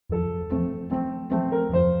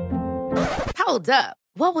Hold up.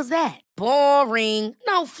 What was that? Boring.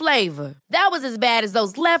 No flavor. That was as bad as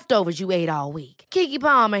those leftovers you ate all week. Keke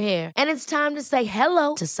Palmer here, and it's time to say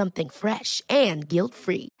hello to something fresh and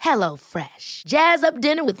guilt-free. Hello Fresh. Jazz up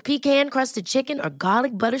dinner with pecan-crusted chicken or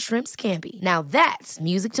garlic butter shrimp scampi. Now that's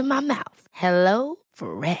music to my mouth. Hello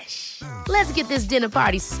Fresh. Let's get this dinner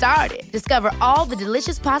party started. Discover all the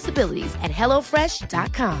delicious possibilities at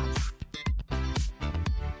hellofresh.com.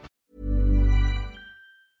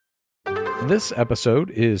 This episode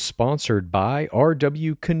is sponsored by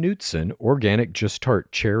R.W. Knutson Organic Just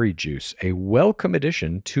Tart Cherry Juice, a welcome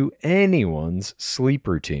addition to anyone's sleep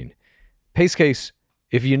routine. Pace Case,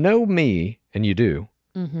 if you know me, and you do,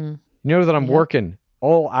 you know that I'm working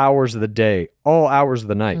all hours of the day, all hours of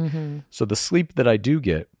the night. So the sleep that I do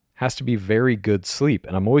get has to be very good sleep,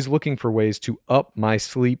 and I'm always looking for ways to up my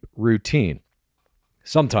sleep routine.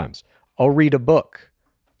 Sometimes I'll read a book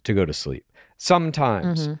to go to sleep.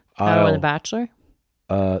 Sometimes The Bachelor?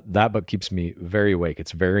 That book keeps me very awake.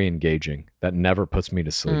 It's very engaging. That never puts me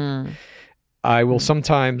to sleep. I will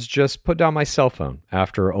sometimes just put down my cell phone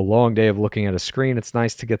after a long day of looking at a screen. It's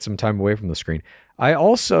nice to get some time away from the screen. I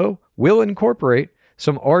also will incorporate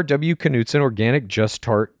some R.W. Knutson Organic Just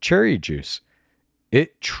Tart Cherry Juice.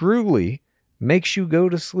 It truly makes you go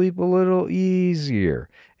to sleep a little easier.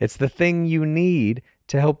 It's the thing you need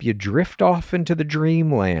to help you drift off into the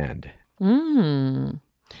dreamland.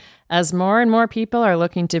 As more and more people are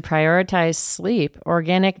looking to prioritize sleep,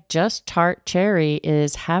 Organic Just Tart Cherry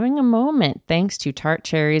is having a moment thanks to Tart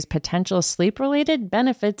Cherry's potential sleep-related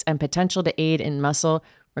benefits and potential to aid in muscle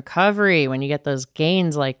recovery when you get those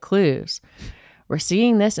gains like clues. We're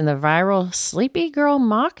seeing this in the viral Sleepy Girl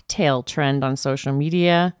mocktail trend on social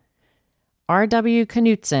media. R.W.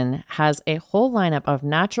 Knutson has a whole lineup of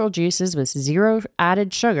natural juices with zero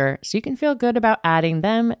added sugar, so you can feel good about adding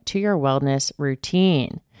them to your wellness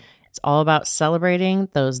routine. It's all about celebrating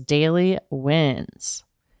those daily wins.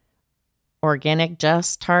 Organic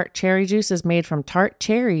Just Tart Cherry Juice is made from tart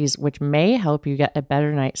cherries, which may help you get a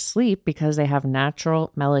better night's sleep because they have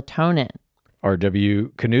natural melatonin.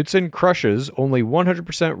 R.W. Knutson crushes only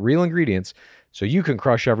 100% real ingredients, so you can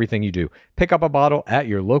crush everything you do. Pick up a bottle at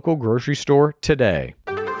your local grocery store today.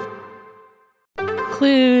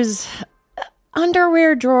 Clues.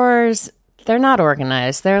 Underwear drawers, they're not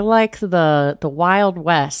organized. They're like the Wild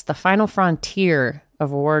West, the final frontier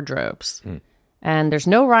of wardrobes. And there's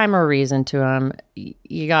no rhyme or reason to them.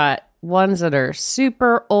 You got ones that are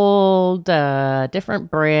super old, different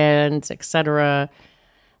brands, etc.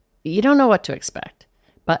 You don't know what to expect.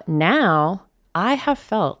 But now I have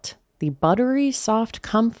felt the buttery soft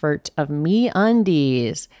comfort of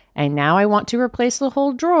MeUndies. And now I want to replace the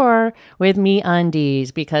whole drawer with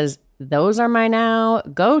MeUndies because those are my now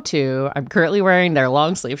go-to. I'm currently wearing their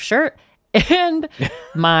long sleeve shirt and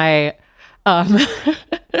my,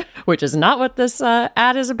 which is not what this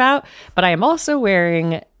ad is about, but I am also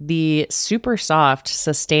wearing the super soft,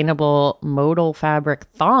 sustainable modal fabric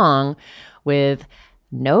thong with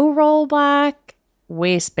no rollback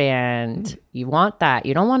waistband. You want that.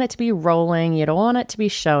 You don't want it to be rolling. You don't want it to be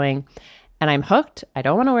showing. And I'm hooked. I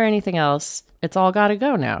don't want to wear anything else. It's all got to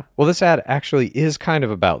go now. Well, this ad actually is kind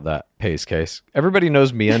of about that, Pace Case. Everybody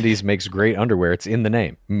knows MeUndies makes great underwear. It's in the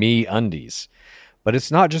name, MeUndies. But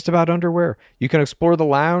it's not just about underwear. You can explore the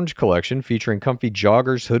lounge collection featuring comfy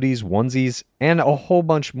joggers, hoodies, onesies, and a whole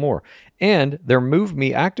bunch more. And their Move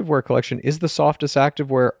Me activewear collection is the softest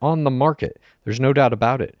activewear on the market. There's no doubt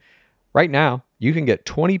about it. Right now, you can get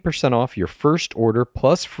 20% off your first order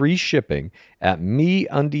plus free shipping at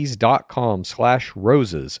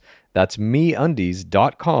MeUndies.com/roses. That's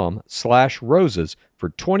MeUndies.com/roses for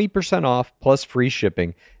 20% off plus free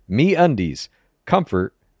shipping. MeUndies,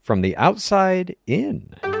 comfort from the outside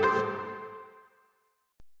in.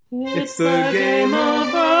 It's the Game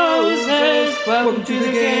of Roses. Welcome to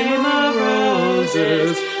the Game of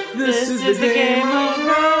Roses. This is the Game of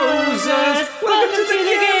Roses. Welcome to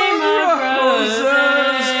the Game of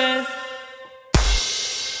Roses.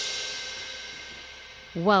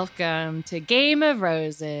 Welcome to Game of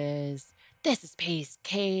Roses. This is Pace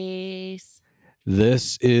Case.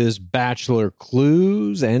 This is Bachelor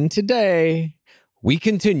Clues, and today we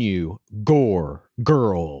continue Gore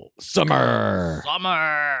Girl Summer.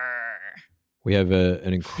 We have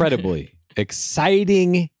an incredibly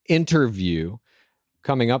exciting interview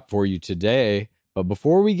coming up for you today. But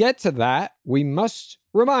before we get to that, we must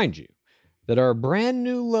remind you that our brand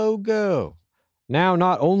new logo now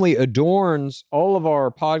not only adorns all of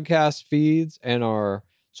our podcast feeds and our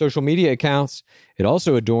social media accounts, it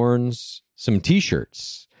also adorns some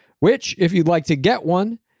t-shirts, which if you'd like to get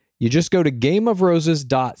one, you just go to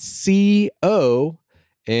gameofroses.co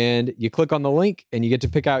and you click on the link and you get to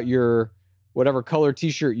pick out your whatever color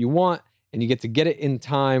t-shirt you want, and you get to get it in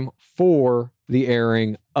time for the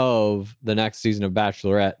airing of the next season of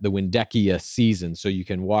Bachelorette, the Windekia season, so you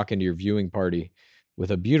can walk into your viewing party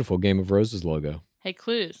with a beautiful Game of Roses logo. Hey,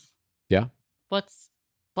 Clues. Yeah? What's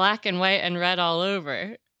black and white and red all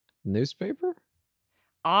over? Newspaper?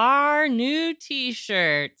 Our new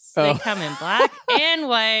t-shirts. They come in black and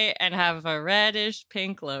white and have a reddish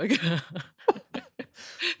pink logo.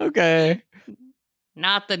 Okay.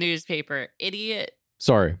 Not the newspaper, idiot.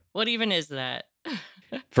 Sorry. What even is that?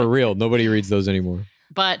 For real, nobody reads those anymore.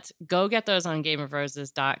 But go get those on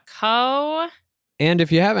gameofroses.co. And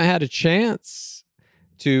if you haven't had a chance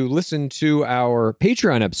to listen to our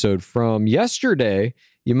Patreon episode from yesterday,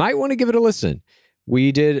 you might want to give it a listen.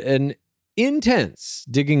 We did an intense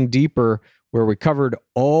digging deeper where we covered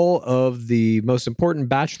all of the most important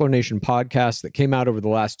Bachelor Nation podcasts that came out over the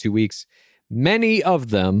last 2 weeks. Many of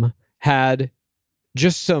them had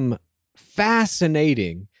just some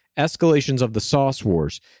fascinating escalations of the sauce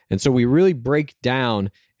wars. And so we really break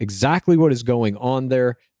down exactly what is going on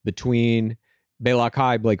there between Baylock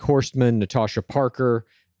High, Blake Horstman, Natasha Parker,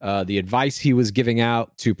 the advice he was giving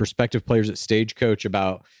out to prospective players at Stagecoach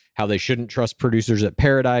about how they shouldn't trust producers at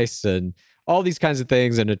Paradise and all these kinds of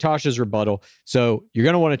things, and Natasha's rebuttal. So you're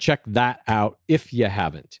going to want to check that out if you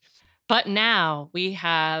haven't. But now we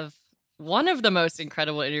have one of the most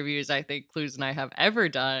incredible interviews I think Clues and I have ever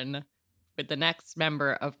done with the next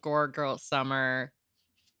member of Gore Girl Summer.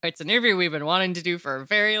 It's an interview we've been wanting to do for a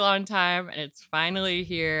very long time, and it's finally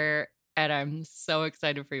here, and I'm so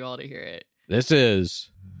excited for you all to hear it. This is...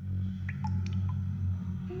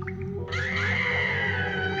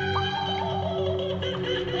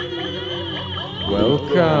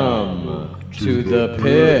 Welcome to the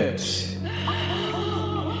pit.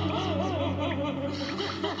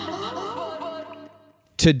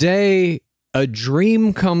 Today, a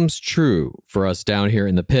dream comes true for us down here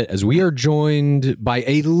in the pit as we are joined by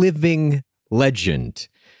a living legend.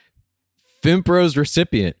 FIMPRO's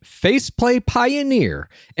recipient, faceplay pioneer,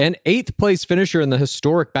 and 8th place finisher in the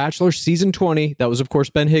historic Bachelor Season 20. That was, of course,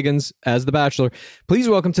 Ben Higgins as the Bachelor. Please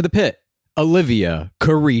welcome to the pit, Olivia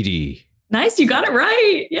Caridi. Nice, you got it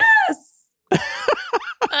right. Yes.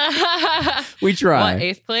 We try. What,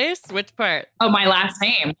 8th place? Which part? Oh, my last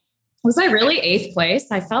name. Was I really 8th place?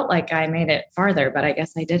 I felt like I made it farther, but I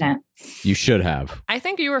guess I didn't. You should have. I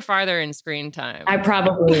think you were farther in screen time. I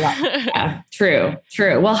probably was. Yeah, true.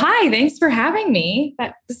 Well, hi. Thanks for having me.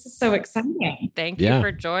 This is so exciting. Thank you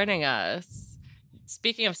for joining us.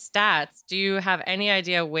 Speaking of stats, do you have any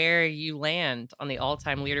idea where you land on the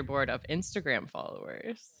all-time leaderboard of Instagram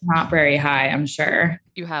followers? Not very high, I'm sure.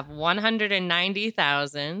 You have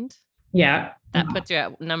 190,000. Yeah. That puts you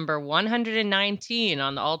at number 119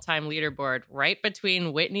 on the all-time leaderboard, right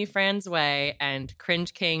between Whitney Franzway and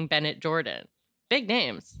Cringe King Bennett Jordan. Big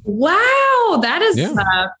names. Wow. That is,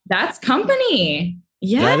 that's company.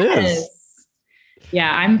 Yes. That is.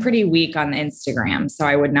 Yeah, I'm pretty weak on Instagram, so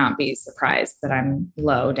I would not be surprised that I'm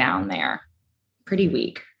low down there. Pretty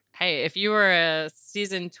weak. Hey, if you were a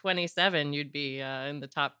season 27, you'd be in the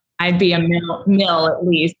top. I'd be a mill at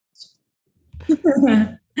least.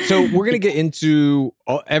 So we're going to get into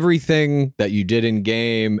everything that you did in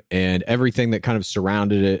game and everything that kind of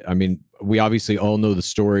surrounded it. I mean, we obviously all know the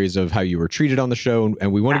stories of how you were treated on the show,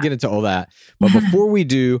 and we want to get into all that. But before we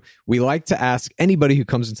do, we like to ask anybody who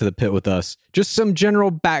comes into the pit with us just some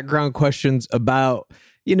general background questions about,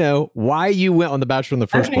 why you went on The Bachelor in the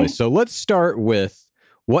first place. So let's start with,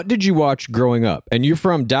 what did you watch growing up? And you're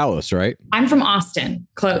from Dallas, right? I'm from Austin,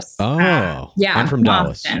 close. Oh, yeah. I'm from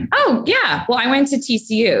Dallas. Austin. Oh, yeah. Well, I went to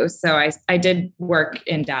TCU, so I did work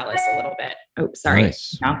in Dallas a little bit. Oh, sorry.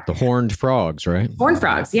 Nice. No. The Horned Frogs, right? Horned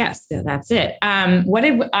Frogs. Yes, that's it.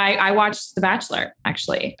 I watched The Bachelor,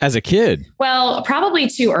 actually. As a kid? Well, probably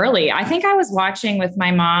too early. I think I was watching with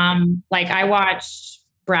my mom. Like, I watched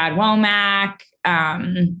Brad Womack.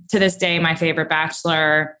 To this day, my favorite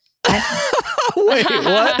Bachelor. Wait,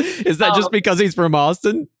 what? Is that just because he's from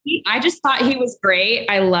Austin? I just thought he was great.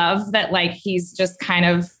 I love that, he's just kind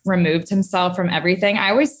of removed himself from everything.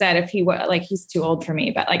 I always said if he was he's too old for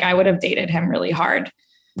me, but I would have dated him really hard.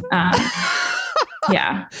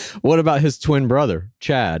 Yeah. What about his twin brother,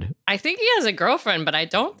 Chad? I think he has a girlfriend, but I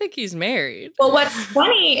don't think he's married. Well, what's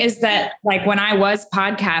funny is that when I was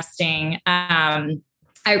podcasting,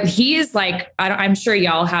 he is I'm sure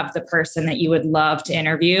y'all have the person that you would love to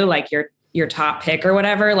interview, your top pick or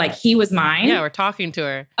whatever. He was mine. Yeah, we're talking to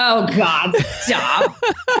her. Oh God, stop.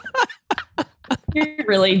 You're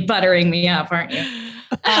really buttering me up, aren't you?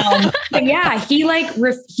 But yeah,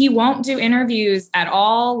 he won't do interviews at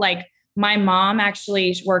all. my mom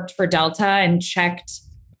actually worked for Delta and checked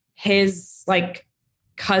his like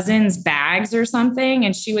cousin's bags or something.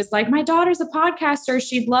 And she was like, my daughter's a podcaster.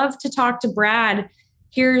 She'd love to talk to Brad.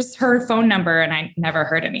 Here's her phone number. And I never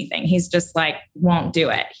heard anything. He's just like, won't do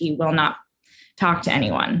it. He will not talk to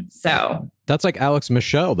anyone. So that's like Alex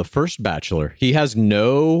Michel, the first Bachelor. He has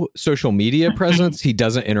no social media presence. He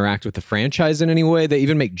doesn't interact with the franchise in any way. They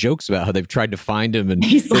even make jokes about how they've tried to find him and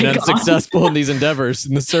been unsuccessful in these endeavors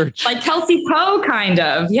in the search. Like Kelsey Poe, kind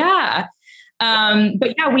of. Yeah.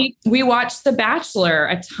 But yeah, we watched The Bachelor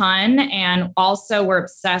a ton, and also we're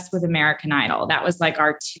obsessed with American Idol. That was like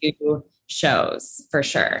our two shows for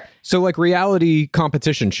sure. So like reality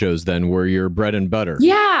competition shows then were your bread and butter.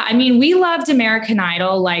 Yeah. I mean, we loved American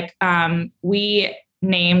Idol. Like, we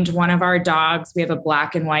named one of our dogs. We have a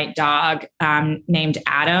black and white dog, named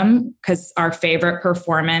Adam, because our favorite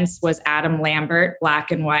performance was Adam Lambert,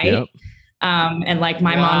 black and white. Yep. And like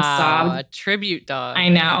my mom sobbed. A tribute dog. I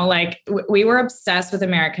know. Like we were obsessed with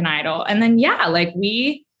American Idol. And then, yeah, like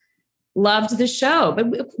we loved the show, but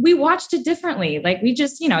we watched it differently. Like we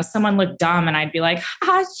just, someone looked dumb and I'd be like,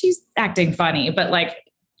 she's acting funny. But like,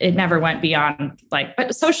 it never went beyond like,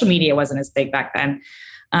 but social media wasn't as big back then.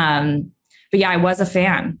 But yeah, I was a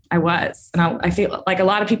fan. I was. And I feel like a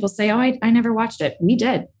lot of people say, oh, I never watched it. We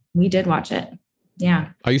did watch it. Yeah.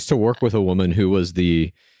 I used to work with a woman who was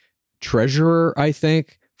the treasurer, I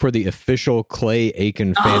think, for the official Clay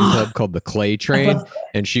Aiken fan club called the Clay Train.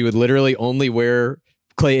 And she would literally only wear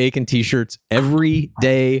Clay Aiken t-shirts every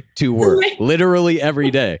day to work, literally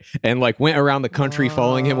every day. And like went around the country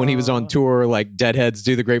following him when he was on tour, like Deadheads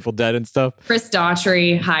do the Grateful Dead and stuff. Chris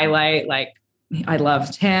Daughtry, highlight, like I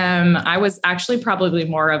loved him. I was actually probably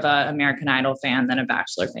more of a American Idol fan than a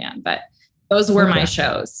Bachelor fan, but those were my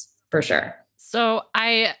shows for sure. So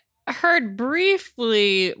I heard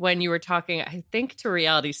briefly when you were talking, I think to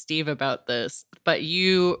Reality Steve about this, but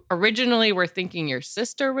you originally were thinking your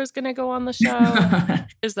sister was going to go on the show.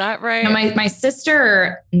 Is that right? No, my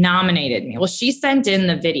sister nominated me. Well, she sent in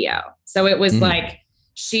the video. So it was like,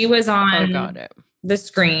 she was on the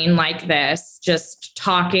screen like this, just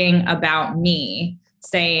talking about me,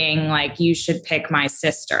 saying like, you should pick my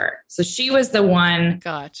sister. So she was the one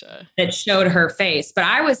that showed her face. But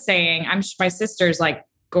I was saying, my sister's like,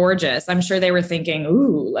 gorgeous. I'm sure they were thinking,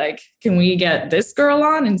 ooh, like, can we get this girl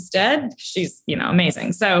on instead? She's,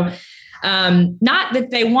 amazing. So, not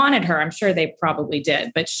that they wanted her. I'm sure they probably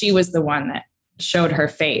did, but she was the one that showed her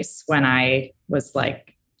face when I was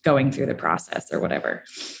like going through the process or whatever.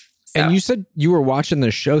 So. And you said you were watching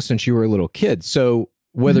this show since you were a little kid. So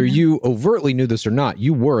whether you overtly knew this or not,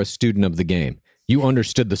 you were a student of the game. You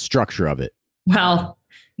understood the structure of it. Well,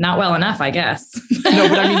 not well enough, I guess. No,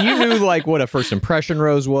 but I mean, you knew like what a first impression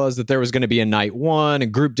rose was, that there was going to be a night one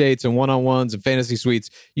and group dates and one-on-ones and fantasy suites.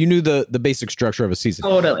 You knew the basic structure of a season.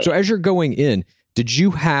 Totally. So as you're going in, did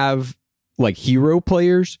you have like hero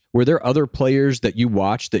players? Were there other players that you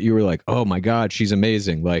watched that you were like, oh my God, she's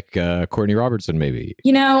amazing? Like Courtney Robertson, maybe?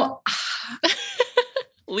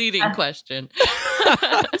 Leading question.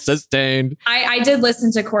 Sustained. I did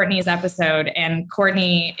listen to Courtney's episode, and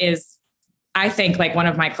Courtney is, I think, like one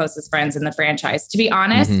of my closest friends in the franchise. To be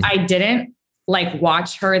honest, I didn't like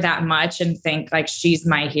watch her that much and think like she's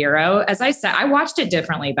my hero. As I said, I watched it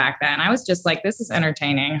differently back then. I was just like, this is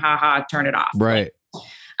entertaining. Ha ha, turn it off. Right. Like,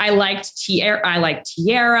 I liked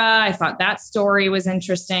Tiara. I thought that story was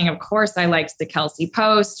interesting. Of course, I liked the Kelsey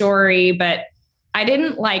Poe story, but I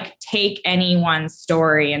didn't like take anyone's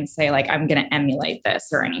story and say like, I'm going to emulate this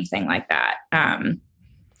or anything like that. I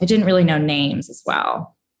didn't really know names as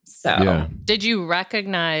well. So Did you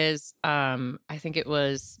recognize, I think it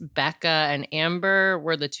was Becca and Amber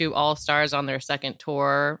were the two all-stars on their second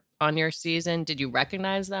tour on your season. Did you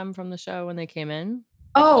recognize them from the show when they came in?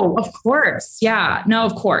 Oh, of course. Yeah. No,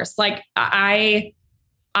 of course. Like I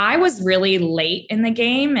was really late in the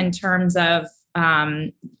game in terms of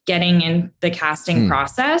getting in the casting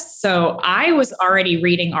process. So I was already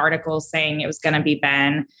reading articles saying it was going to be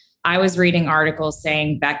Ben. I was reading articles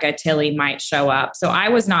saying Becca Tilley might show up. So I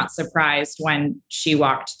was not surprised when she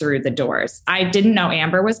walked through the doors. I didn't know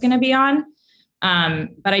Amber was going to be on,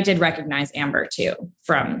 but I did recognize Amber too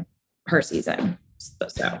from her season.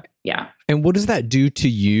 So, yeah. And what does that do to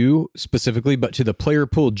you specifically, but to the player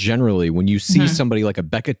pool generally? When you see somebody like a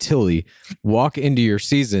Becca Tilley walk into your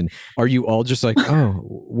season, are you all just like, oh,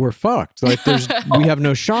 we're fucked? Like we have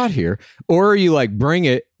no shot here. Or are you like, bring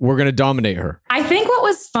it, we're going to dominate her? I think what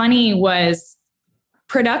was funny was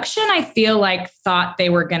production, I feel like thought they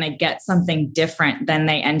were going to get something different than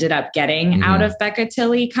they ended up getting out of Becca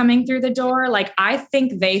Tilley coming through the door. Like, I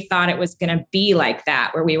think they thought it was going to be like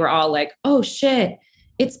that, where we were all like, oh shit,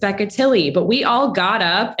 it's Becca Tilley. But we all got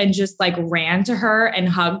up and just like ran to her and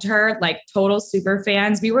hugged her, like total super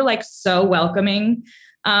fans. We were like so welcoming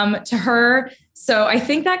to her. So I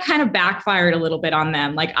think that kind of backfired a little bit on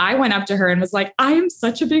them. Like I went up to her and was like, I am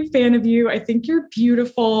such a big fan of you. I think you're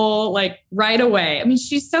beautiful, like right away. I mean,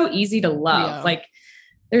 she's so easy to love. Yeah. Like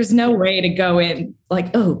there's no way to go in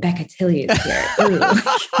like, oh, Becca Tilley is here.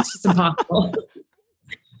 It's just impossible.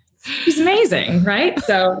 She's amazing, right?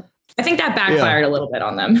 So I think that backfired a little bit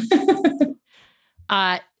on them.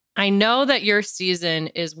 I know that your season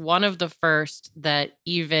is one of the first that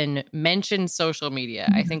even mentioned social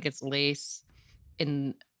media. I think it's Lace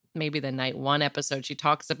in maybe the night one episode. She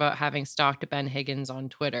talks about having stalked Ben Higgins on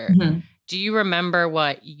Twitter. Do you remember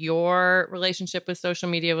what your relationship with social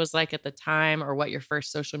media was like at the time, or what your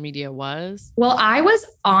first social media was? Well, I was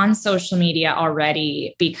on social media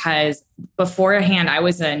already because beforehand I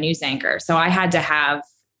was a news anchor. So I had to have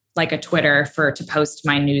like a Twitter to post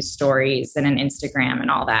my news stories and an Instagram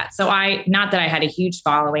and all that. So not that I had a huge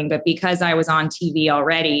following, but because I was on TV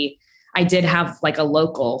already, I did have like a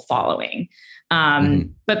local following.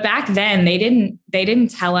 But back then they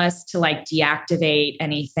didn't tell us to like deactivate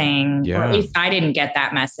anything, or at least I didn't get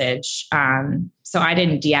that message. So I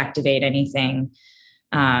didn't deactivate anything.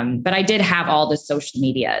 But I did have all the social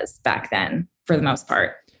medias back then for the most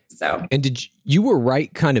part. So, and you were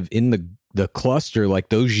right kind of in the cluster, like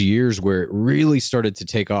those years where it really started to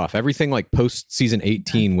take off. Everything like post season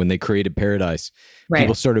 18, when they created Paradise,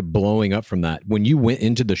 people started blowing up from that. When you went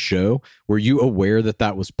into the show, were you aware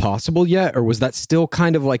that was possible yet? Or was that still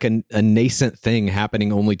kind of like a nascent thing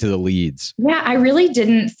happening only to the leads? Yeah, I really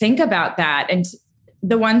didn't think about that. And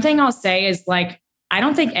the one thing I'll say is like, I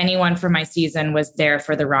don't think anyone from my season was there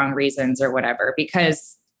for the wrong reasons or whatever,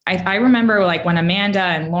 because I remember like when Amanda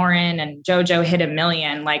and Lauren and JoJo hit 1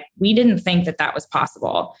 million, like we didn't think that was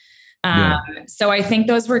possible. So I think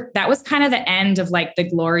that was kind of the end of like the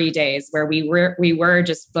glory days where we were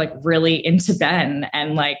just like really into Ben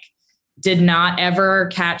and like did not ever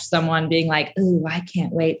catch someone being like, ooh, I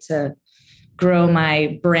can't wait to grow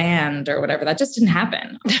my brand or whatever. That just didn't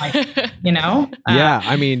happen. Like, you know?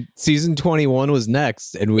 I mean, season 21 was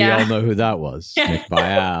next, and we all know who that was. Nick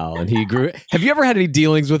Viall. And he grew. Have you ever had any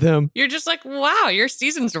dealings with him? You're just like, wow, your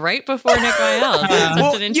season's right before Nick Viall.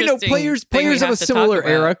 Well, you know, players of a similar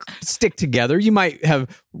era stick together. You might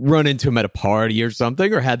have run into him at a party or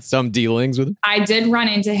something, or had some dealings with him. I did run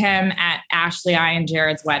into him at Ashley, I, and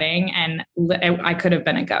Jared's wedding, and I could have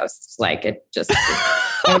been a ghost. Like it just...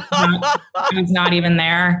 I was not even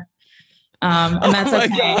there. And that's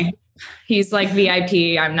okay. God. He's like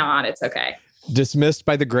VIP. I'm not. It's okay. Dismissed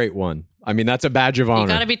by the great one. I mean, that's a badge of honor. You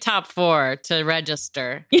got to be top 4 to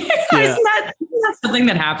register. Isn't that something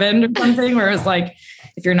that happened or something where it's like,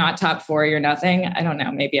 if you're not top 4, you're nothing? I don't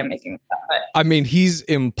know. Maybe I'm making that up. I mean, he's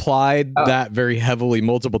implied that very heavily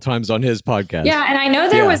multiple times on his podcast. Yeah. And I know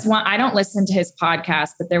there was one, I don't listen to his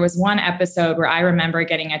podcast, but there was one episode where I remember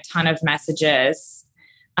getting a ton of messages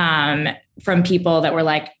from people that were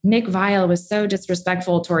like, Nick Viall was so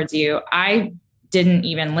disrespectful towards you. I didn't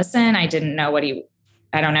even listen. I didn't know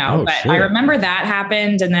I don't know, but I remember that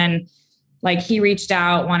happened. And then like he reached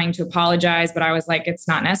out wanting to apologize, but I was like, it's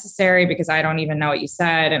not necessary because I don't even know what you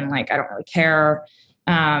said. And like, I don't really care.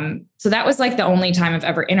 So that was like the only time I've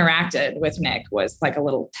ever interacted with Nick was like a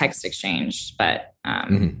little text exchange, but,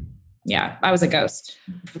 yeah, I was a ghost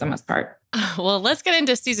for the most part. Well, let's get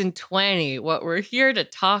into season 20, what we're here to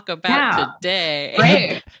talk about today.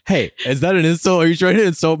 Right. Hey, is that an insult? Are you trying to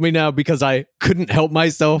insult me now because I couldn't help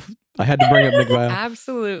myself? I had to bring up Nick Viall.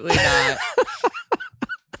 Absolutely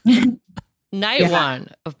not. Night 1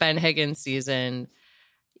 of Ben Higgins' season,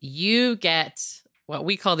 you get what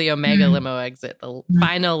we call the Omega limo exit, the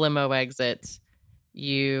final limo exit.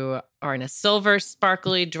 You are in a silver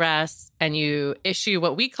sparkly dress and you issue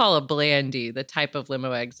what we call a blandy, the type of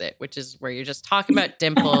limo exit, which is where you're just talking about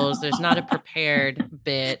dimples. There's not a prepared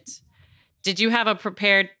bit. Did you have a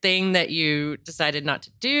prepared thing that you decided not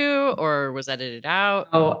to do, or was edited out?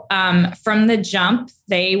 From the jump,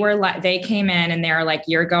 they came in and they were like,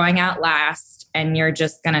 you're going out last and you're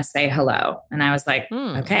just going to say hello. And I was like,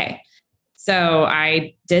 okay. So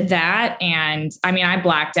I did that. And I mean, I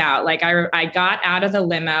blacked out. Like I got out of the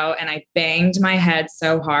limo and I banged my head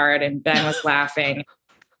so hard and Ben was laughing.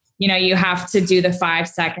 You know, you have to do the 5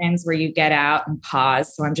 seconds where you get out and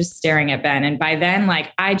pause. So I'm just staring at Ben. And by then,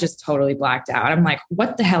 like, I just totally blacked out. I'm like,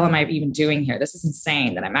 what the hell am I even doing here? This is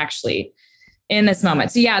insane that I'm actually in this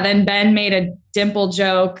moment. So yeah, then Ben made a dimple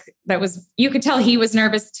joke that was, you could tell he was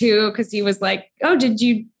nervous too. Cause he was like, oh,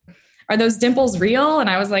 are those dimples real? And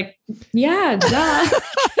I was like, yeah, duh.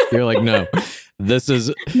 You're like, no, This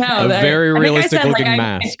is No, a very I think I realistic said, looking like,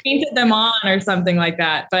 mask. I painted them on or something like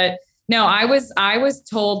that. But no, I was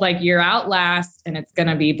told like you're out last and it's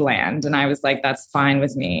gonna be bland. And I was like, that's fine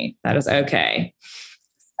with me. That is okay.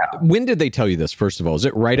 So, When did they tell you this, first of all? Is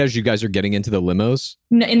it right as you guys are getting into the limos?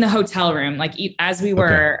 in the hotel room, like as we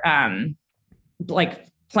were like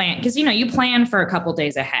plan, because you plan for a couple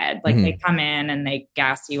days ahead. Like they come in and they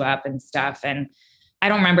gas you up and stuff. And I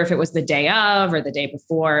don't remember if it was the day of or the day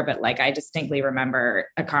before, but like I distinctly remember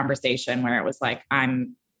a conversation where it was like,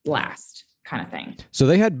 I'm last kind of thing. So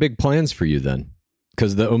they had big plans for you then,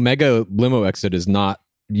 because the Omega limo exit is not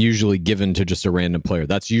usually given to just a random player.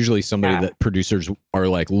 That's usually somebody that producers are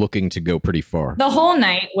like looking to go pretty far. The whole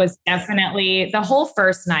night was definitely, the whole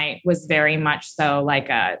first night was very much so like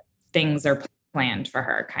things are planned for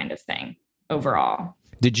her kind of thing overall.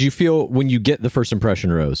 Did you feel when you get the first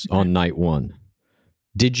impression rose on night one,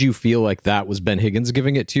 did you feel like that was Ben Higgins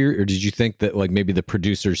giving it to you? Or did you think that like maybe the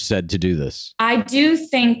producers said to do this? I do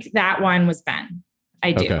think that one was Ben.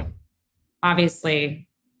 I do. Okay. Obviously,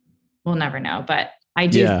 we'll never know, but I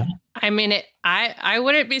do. Yeah. I mean, I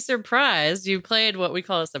wouldn't be surprised. You played what we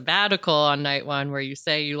call a sabbatical on night one, where you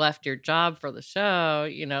say you left your job for the show.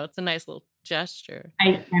 It's a nice little gesture.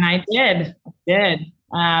 I did.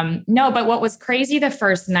 No, but what was crazy the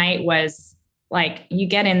first night was like you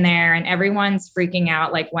get in there and everyone's freaking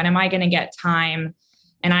out. Like, when am I going to get time?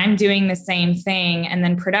 And I'm doing the same thing. And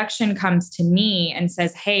then production comes to me and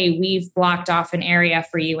says, hey, we've blocked off an area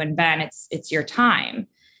for you and Ben. It's your time.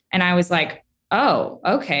 And I was like, oh,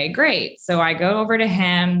 okay, great. So I go over to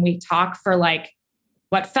him. We talk for like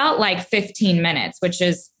what felt like 15 minutes, which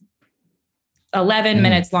is 11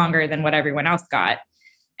 minutes longer than what everyone else got.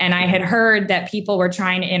 And I had heard that people were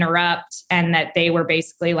trying to interrupt and that they were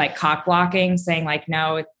basically like cock blocking, saying like,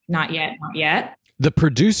 no, not yet, not yet. The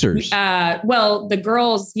producers? Well, the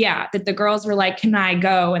girls, that the girls were like, can I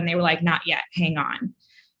go? And they were like, not yet, hang on.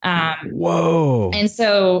 Whoa. And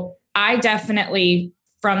so I definitely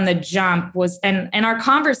from the jump was, and our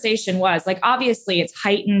conversation was like, obviously it's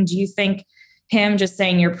heightened. Do you think him just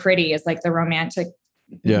saying you're pretty is like the romantic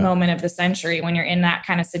moment of the century when you're in that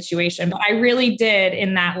kind of situation? But I really did,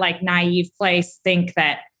 in that like naive place, think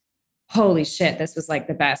that, holy shit, this was like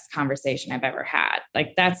the best conversation I've ever had.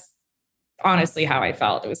 Like that's honestly how I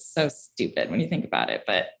felt. It was so stupid when you think about it,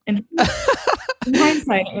 but in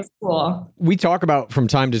hindsight, it was cool. We talk about from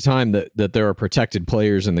time to time that there are protected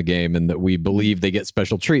players in the game and that we believe they get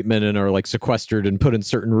special treatment and are like sequestered and put in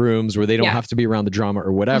certain rooms where they don't have to be around the drama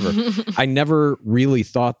or whatever. I never really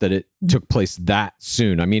thought that it took place that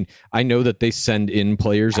soon. I mean, I know that they send in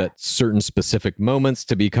players at certain specific moments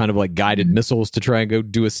to be kind of like guided missiles to try and go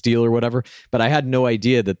do a steal or whatever, but I had no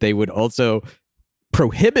idea that they would also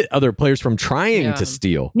prohibit other players from trying to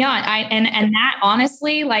steal. No, and that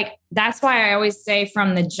honestly, like, that's why I always say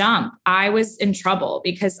from the jump, I was in trouble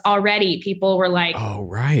because already people were like, oh,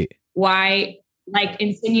 right. Why, like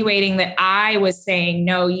insinuating that I was saying,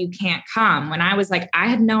 no, you can't come. When I was like, I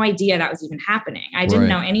had no idea that was even happening. I didn't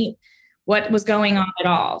know what was going on at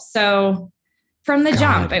all. So from the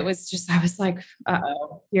jump, it was just, I was like,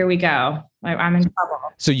 uh-oh, here we go. I'm in trouble.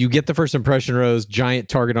 So you get the first impression rose, giant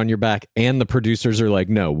target on your back, and the producers are like,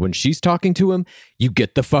 no, when she's talking to him, you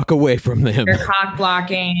get the fuck away from them. They're cock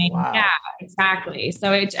blocking. Wow. Yeah, exactly.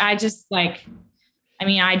 So I just like, I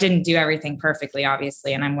mean, I didn't do everything perfectly,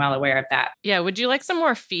 obviously, and I'm well aware of that. Yeah. Would you like some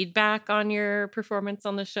more feedback on your performance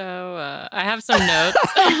on the show? I have some notes.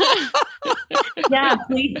 Yeah,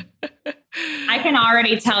 please. I can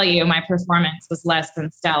already tell you my performance was less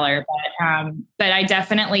than stellar, but I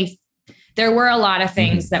definitely, there were a lot of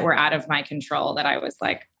things that were out of my control that I was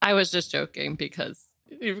like. I was just joking because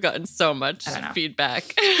you've gotten so much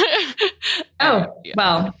feedback.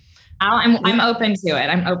 Well, I'm open to it.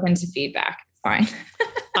 I'm open to feedback. Fine.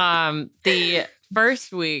 The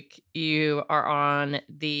first week you are on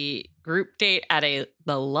the group date at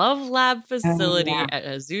the Love Lab facility at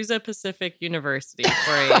Azusa Pacific University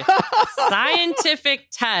for a scientific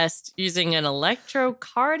test using an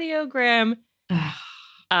electrocardiogram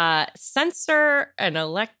sensor, an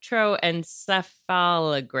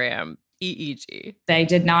electroencephalogram, EEG. They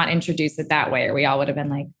did not introduce it that way, or we all would have been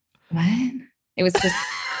like, what? It was just...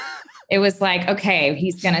 It was like, okay,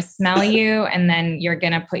 he's going to smell you and then you're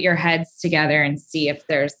going to put your heads together and see if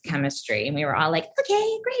there's chemistry. And we were all like,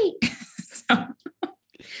 okay, great. So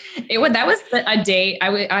that was a date.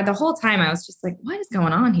 The whole time I was just like, what is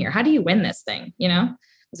going on here? How do you win this thing? You know,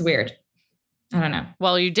 it was weird. I don't know.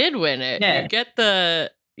 Well, you did win it. Yeah.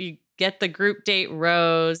 You get the group date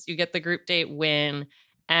rose, you get the group date win.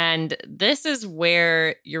 And this is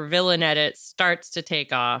where your villain edit starts to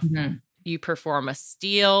take off. You perform a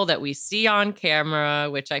steal that we see on camera,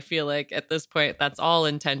 which I feel like at this point, that's all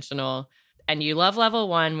intentional. And you love level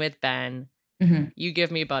 1 with Ben. Mm-hmm. You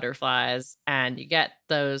give me butterflies, and you get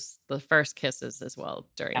the first kisses as well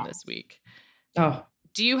during this week. Oh,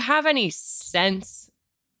 do you have any sense,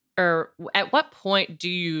 or at what point do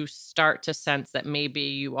you start to sense that maybe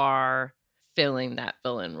you are filling that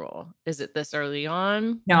villain role? Is it this early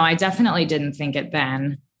on? No, I definitely didn't think it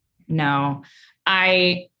then. No,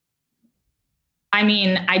 I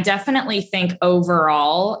mean, I definitely think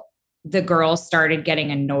overall the girls started getting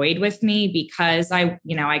annoyed with me because I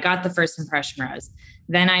got the first impression rose.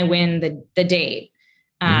 Then I win the date.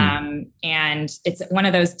 And it's one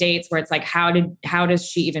of those dates where it's like, how does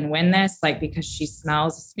she even win this? Like, because she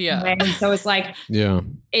smells. Yeah. And so it's like, yeah,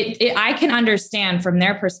 I can understand from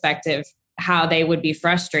their perspective how they would be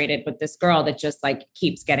frustrated with this girl that just like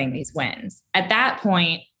keeps getting these wins. At that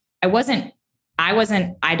point,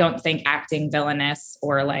 I don't think acting villainous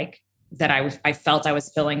or like that I felt I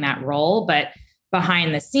was filling that role, but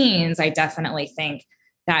behind the scenes, I definitely think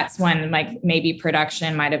that's when like maybe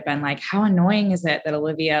production might've been like, how annoying is it that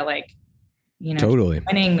Olivia, like, totally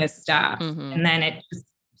winning this stuff. And then it just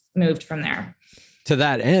moved from there. To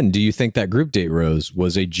that end, do you think that group date rose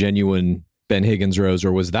was a genuine Ben Higgins rose,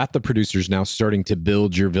 or was that the producers now starting to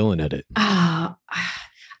build your villain edit?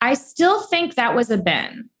 I still think that was a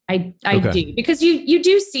Ben. I do, because you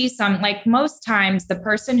do see some, like most times the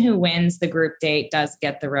person who wins the group date does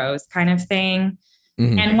get the rose kind of thing.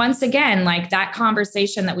 Mm-hmm. And once again, like that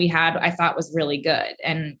conversation that we had, I thought was really good.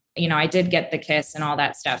 And, I did get the kiss and all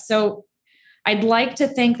that stuff. So I'd like to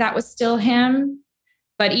think that was still him,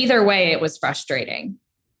 but either way, it was frustrating.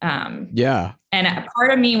 Yeah. And a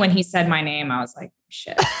part of me, when he said my name, I was like,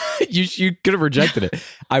 shit. You could have rejected it.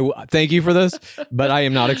 Thank you for this, but I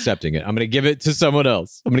am not accepting it. I'm going to give it to someone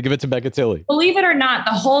else. I'm going to give it to Becca Tilley. Believe it or not,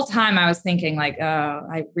 the whole time I was thinking like, oh,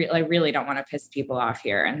 I really don't want to piss people off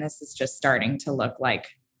here. And this is just starting to look like,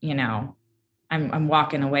 I'm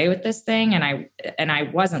walking away with this thing. And I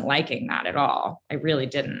wasn't liking that at all. I really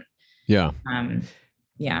didn't. Yeah.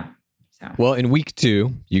 Yeah. So. Well, in week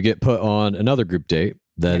 2, you get put on another group date.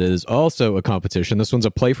 That is also a competition. This one's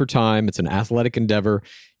a play for time. It's an athletic endeavor.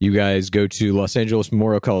 You guys go to Los Angeles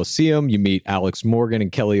Memorial Coliseum. You meet Alex Morgan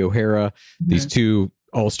and Kelly O'Hara, these two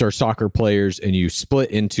all-star soccer players, and you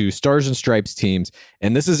split into Stars and Stripes teams.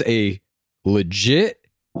 And this is a legit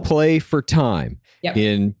play for time. Yep.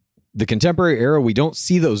 In the contemporary era, we don't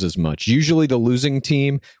see those as much. Usually the losing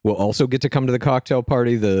team will also get to come to the cocktail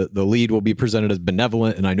party. The lead will be presented as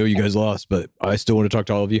benevolent. And I know you guys lost, but I still want to talk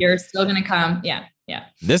to all of you. You're still going to come. Yeah. Yeah.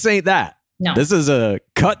 This ain't that. No. This is a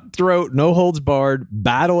cutthroat, no holds barred,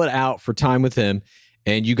 battle it out for time with him.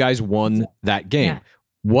 And you guys won that game. Yeah.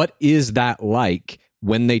 What is that like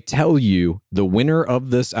when they tell you the winner of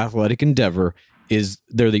this athletic endeavor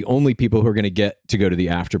they're the only people who are going to get to go to the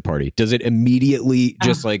after party? Does it immediately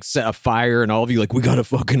just like set a fire and all of you like, we got to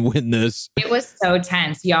fucking win this? It was so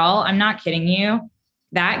tense, y'all. I'm not kidding you.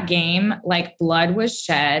 That game, like blood was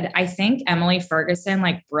shed. I think Emily Ferguson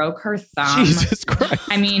like broke her thumb. Jesus Christ.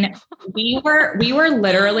 I mean, we were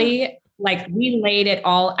literally like, we laid it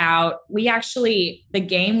all out. The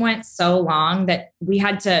game went so long that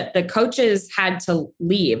the coaches had to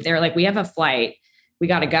leave. They were like, we have a flight. We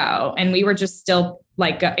got to go. And we were just still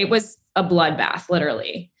like, it was a bloodbath,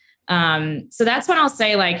 literally. So that's when I'll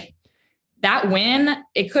say like that win,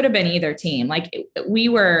 it could have been either team. Like we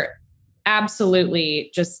were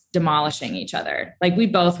absolutely just demolishing each other. Like we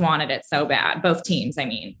both wanted it so bad, both teams, I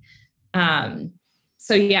mean.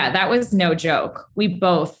 So yeah, that was no joke. We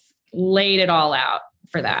both laid it all out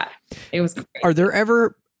for that. It was great. Are there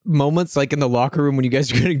ever moments like in the locker room when you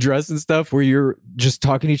guys are getting dressed and stuff where you're just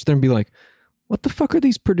talking to each other and be like, what the fuck are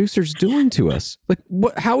these producers doing to us? Like,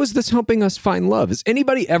 how is this helping us find love? Is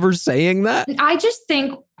anybody ever saying that? I just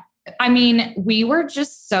think, we were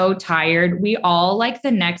just so tired. We all, like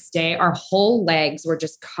the next day, our whole legs were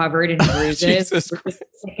just covered in bruises. We were just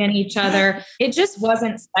sicking each other. It just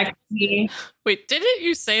wasn't sexy. Wait, didn't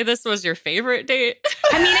you say this was your favorite date?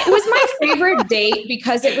 It was my favorite date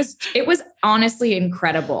because it was honestly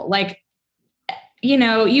incredible. Like,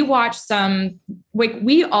 you watch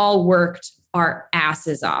we all worked our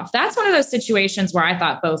asses off. That's one of those situations where I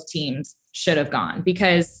thought both teams should have gone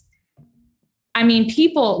because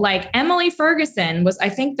people like Emily Ferguson was, I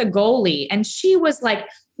think, the goalie, and she was like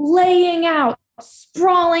laying out,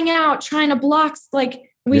 sprawling out, trying to block. Like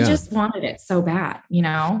we just wanted it so bad,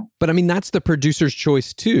 But that's the producer's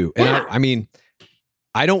choice too. And yeah.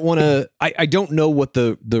 I don't want to. I don't know what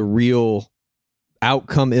the real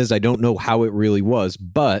outcome is. I don't know how it really was,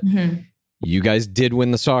 but you guys did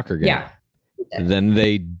win the soccer game. Yeah. then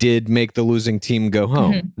they did make the losing team go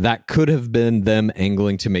home. Mm-hmm. That could have been them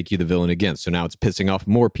angling to make you the villain again. So now it's pissing off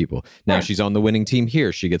more people. Now Right. she's on the winning team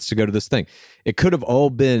here. She gets to go to this thing. It could have all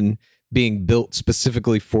been being built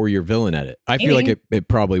specifically for your villain edit. I feel like it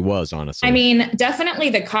probably was, honestly. I mean, definitely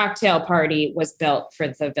the cocktail party was built for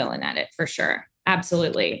the villain edit for sure.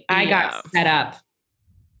 Absolutely. I got set up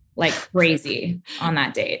like crazy on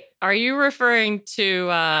that date. Are you referring to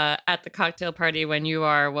at the cocktail party when you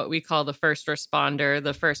are what we call the first responder,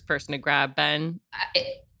 the first person to grab Ben?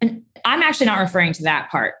 I'm actually not referring to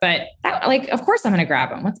that part, but that, like, of course I'm going to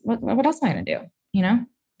grab him. What else am I going to do? You know,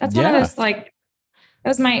 that's one of those, like, that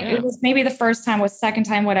was it was maybe the first time, was second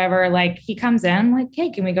time, whatever. Like he comes in, I'm like, hey,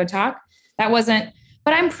 can we go talk? That wasn't,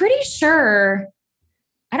 but I'm pretty sure,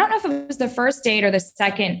 I don't know if it was the first date or the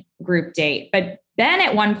second group date, but Ben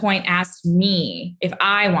at one point asked me if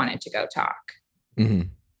I wanted to go talk. Mm-hmm.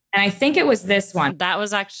 And I think it was this one. That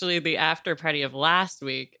was actually the after party of last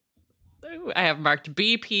week. I have marked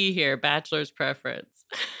BP here, bachelor's preference.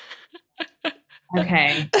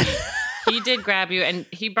 Okay. He did grab you, and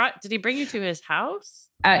did he bring you to his house?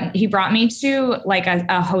 He brought me to like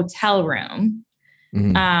a hotel room.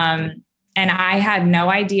 Mm-hmm. And I had no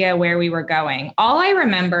idea where we were going. All I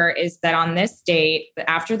remember is that on this date,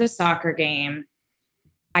 after the soccer game,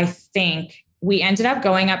 I think we ended up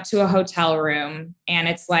going up to a hotel room, and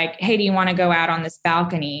it's like, hey, do you want to go out on this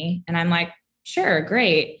balcony? And I'm like, sure,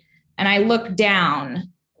 great. And I look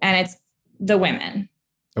down, and it's the women.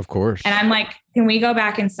 Of course. And I'm like, can we go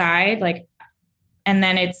back inside? Like, and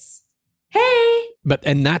then it's, hey.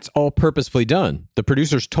 And that's all purposefully done. The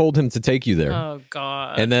producers told him to take you there. Oh,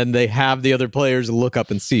 God. And then they have the other players look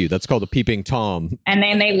up and see you. That's called a peeping Tom. And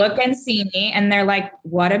then they look and see me, and they're like,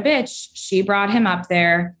 what a bitch. She brought him up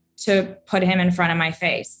there to put him in front of my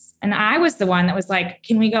face. And I was the one that was like,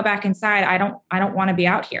 can we go back inside? I don't want to be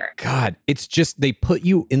out here. God, it's just they put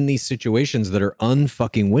you in these situations that are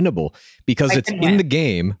unfucking winnable because it's in the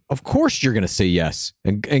game. Of course you're going to say yes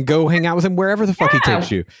and go hang out with him wherever the fuck he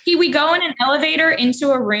takes you. We go in an elevator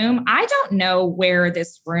into a room. I don't know where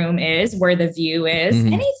this room is, where the view is,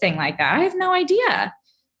 anything like that. I have no idea.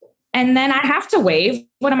 And then I have to wave.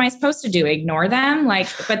 What am I supposed to do? Ignore them? Like,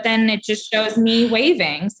 but then it just shows me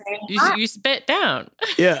waving. Saying, you spit down.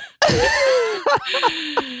 Yeah.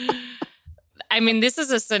 I mean, this is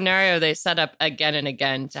a scenario they set up again and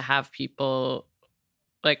again to have people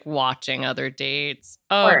like watching other dates.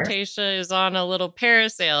 Oh, Tayshia is on a little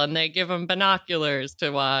parasail, and they give them binoculars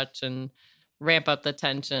to watch and ramp up the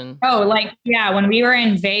tension. Oh, like, yeah, when we were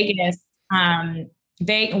in Vegas,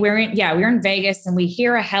 we were in Vegas, and we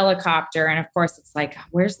hear a helicopter, and of course it's like,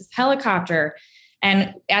 where's this helicopter?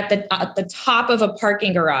 And at the top of a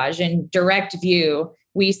parking garage in direct view,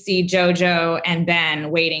 we see JoJo and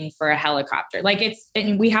Ben waiting for a helicopter. Like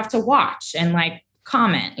and we have to watch and like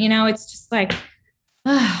comment, you know, it's just like,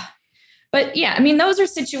 but yeah, I mean, those are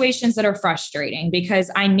situations that are frustrating because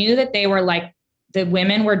I knew that they were like, the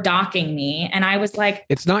women were docking me, and I was like,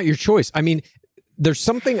 it's not your choice. I mean, there's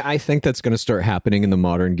something I think that's going to start happening in the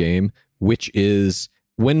modern game, which is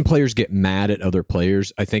when players get mad at other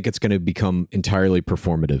players, I think it's going to become entirely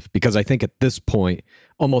performative because I think at this point,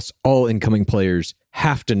 almost all incoming players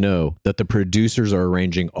have to know that the producers are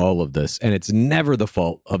arranging all of this and it's never the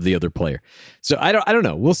fault of the other player. So I don't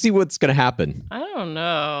know. We'll see what's going to happen. I don't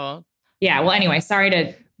know. Yeah. Well, anyway, sorry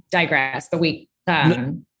to digress, but we,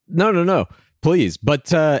 No, please.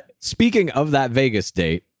 But speaking of that Vegas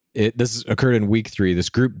date, this occurred in week 3, this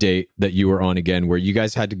group date that you were on again, where you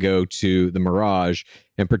guys had to go to the Mirage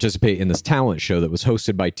and participate in this talent show that was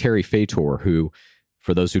hosted by Terry Fator, who,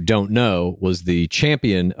 for those who don't know, was the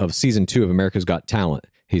champion of season 2 of America's Got Talent.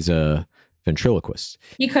 He's a ventriloquist.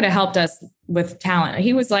 He could have helped us with talent.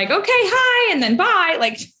 He was like, okay, hi, and then bye.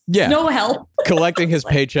 Like, no help. Collecting his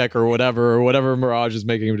paycheck or whatever Mirage is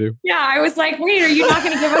making him do. Yeah, I was like, wait, are you not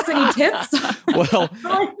going to give us any tips?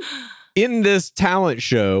 Well, in this talent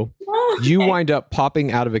show, you wind up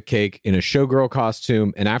popping out of a cake in a showgirl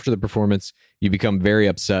costume. And after the performance, you become very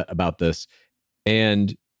upset about this.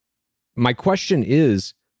 And my question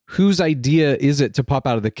is, whose idea is it to pop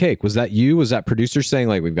out of the cake? Was that you? Was that producer saying,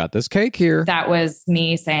 like, we've got this cake here? That was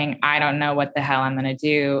me saying, I don't know what the hell I'm going to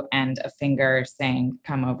do. And a finger saying,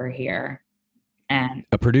 come over here. And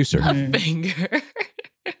a producer. A finger.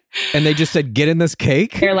 And they just said, get in this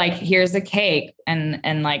cake? They're like, here's a cake.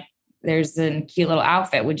 And like, there's a cute little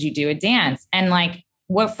outfit. Would you do a dance? And like,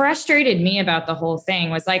 what frustrated me about the whole thing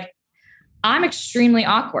was like, I'm extremely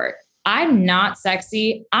awkward. I'm not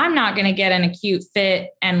sexy. I'm not going to get in a cute fit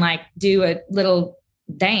and like do a little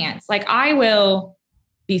dance. Like I will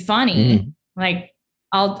be funny. Like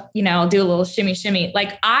I'll do a little shimmy, shimmy.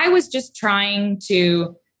 Like I was just trying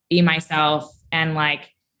to be myself. And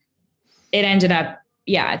like, it ended up,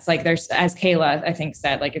 it's like there's, as Kayla, I think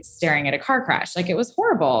said, like it's staring at a car crash. Like it was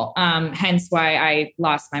horrible. Hence why I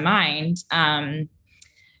lost my mind.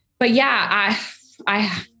 But yeah,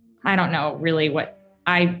 I don't know really what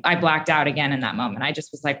I blacked out again in that moment. I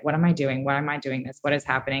just was like, what am I doing? Why am I doing this? What is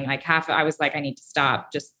happening? Like I was like, I need to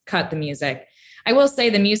stop, just cut the music. I will say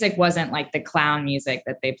the music wasn't like the clown music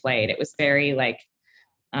that they played. It was very like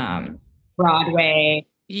Broadway.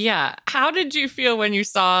 Yeah. How did you feel when you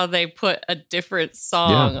saw they put a different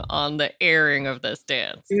song on the airing of this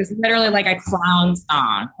dance? It was literally like a clown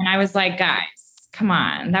song. And I was like, guys, come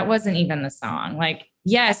on. That wasn't even the song. Like,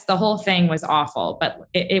 yes, the whole thing was awful, but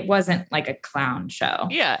it wasn't like a clown show.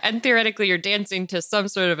 Yeah. And theoretically, you're dancing to some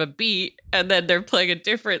sort of a beat and then they're playing a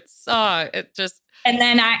different song. It just... And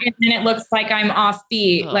then it looks like I'm off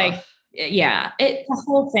beat. Like, the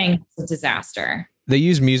whole thing was a disaster. They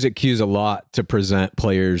use music cues a lot to present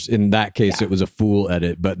players. In that case, it was a fool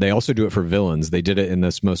edit, but they also do it for villains. They did it in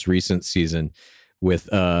this most recent season with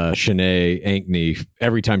Shanae Ankney.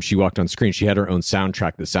 Every time she walked on screen, she had her own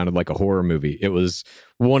soundtrack that sounded like a horror movie. It was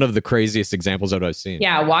one of the craziest examples that I've seen.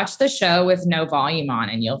 Yeah, watch the show with no volume on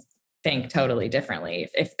and you'll think totally differently.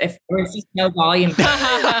 If there was just no volume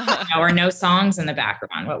or no songs in the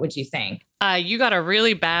background, what would you think? You got a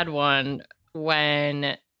really bad one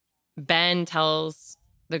when Ben tells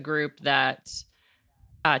the group that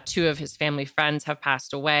 2 of his family friends have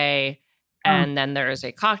passed away. And then there is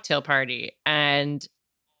a cocktail party. And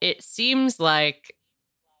it seems like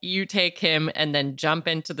you take him and then jump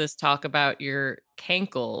into this talk about your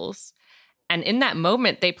cankles. And in that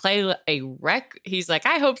moment, they play he's like,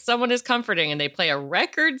 I hope someone is comforting. And they play a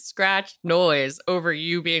record scratch noise over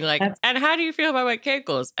you being like, and how do you feel about my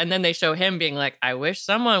cankles? And then they show him being like, I wish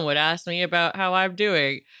someone would ask me about how I'm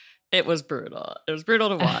doing. It was brutal. It was brutal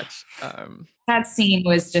to watch. That scene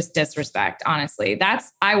was just disrespect, honestly.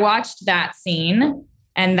 I watched that scene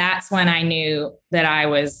and that's when I knew that I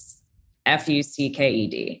was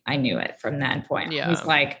FUCKED. I knew it from that point. Yeah. I was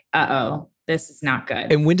like, uh-oh, this is not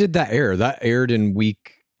good. And when did that air? That aired in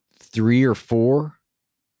week 3 or 4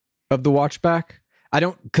 of the watch back? I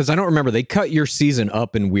don't remember. They cut your season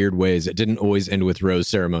up in weird ways. It didn't always end with rose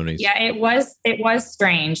ceremonies. Yeah, it was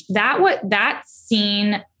strange. That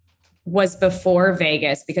scene was before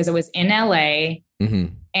Vegas because it was in LA. Mm-hmm.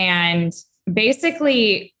 And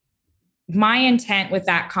basically my intent with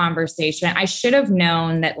that conversation, I should have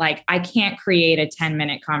known that like, I can't create a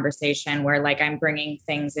 10-minute conversation where like I'm bringing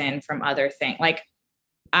things in from other things. Like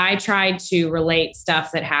I tried to relate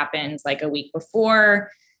stuff that happened like a week before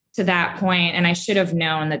to that point. And I should have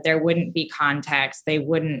known that there wouldn't be context. They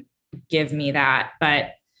wouldn't give me that.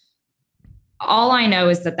 But all I know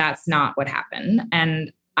is that that's not what happened.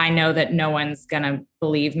 And I know that no one's going to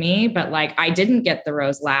believe me, but like, I didn't get the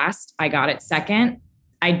rose last. I got it second.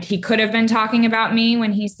 He could have been talking about me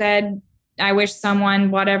when he said, I wish someone,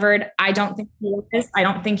 whatever. I don't think he was. I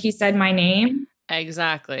don't think he said my name.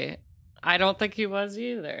 Exactly. I don't think he was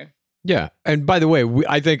either. Yeah. And by the way,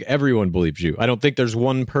 I think everyone believes you. I don't think there's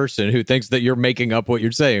one person who thinks that you're making up what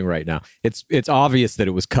you're saying right now. It's obvious that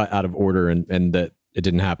it was cut out of order and that it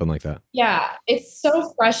didn't happen like that. Yeah, it's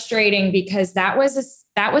so frustrating because that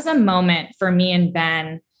was a moment for me and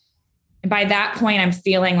Ben. And by that point, I'm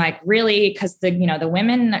feeling like really because the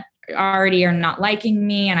women already are not liking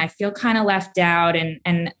me, and I feel kind of left out.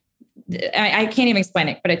 And I can't even explain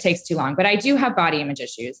it, but it takes too long. But I do have body image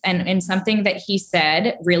issues, and something that he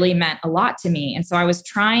said really meant a lot to me. And so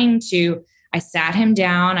I sat him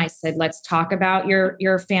down. I said, let's talk about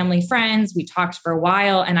your family friends. We talked for a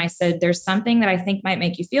while. And I said, there's something that I think might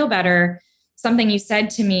make you feel better. Something you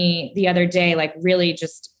said to me the other day, like really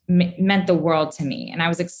just meant the world to me. And I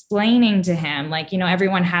was explaining to him, like,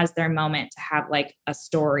 everyone has their moment to have like a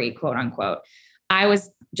story, quote unquote. I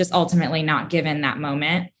was just ultimately not given that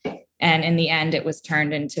moment. And in the end, it was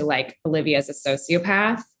turned into like Olivia's a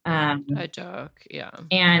sociopath. A joke. Yeah.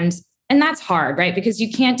 And that's hard, right? Because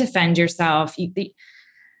you can't defend yourself.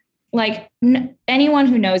 Anyone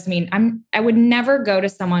who knows me, I would never go to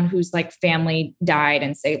someone whose like family died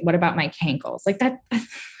and say, what about my cankles? Like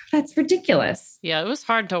that's ridiculous. Yeah, it was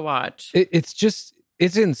hard to watch.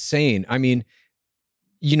 It's insane. I mean,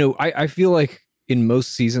 I feel like in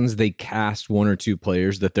most seasons, they cast 1 or 2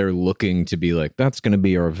 players that they're looking to be like, that's going to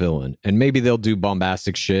be our villain. And maybe they'll do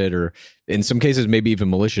bombastic shit or in some cases, maybe even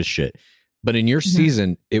malicious shit. But in your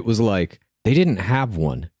season, it was like, they didn't have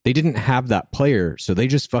one. They didn't have that player. So they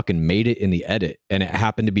just fucking made it in the edit. And it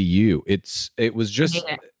happened to be you. It was just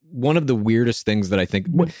one of the weirdest things that I think,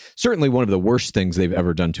 certainly one of the worst things they've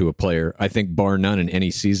ever done to a player, I think bar none in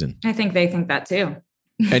any season. I think they think that too.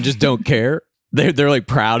 And just don't care. They're like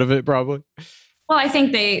proud of it probably. Well, I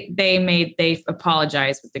think they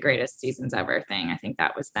apologized with the greatest seasons ever thing. I think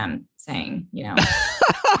that was them saying,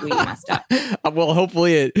 we messed up. Well,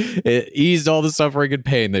 hopefully it eased all the suffering and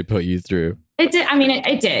pain they put you through. It did. I mean,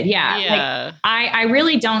 it did. Yeah. Yeah. Like, I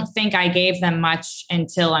really don't think I gave them much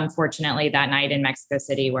until, unfortunately, that night in Mexico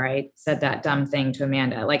City where I said that dumb thing to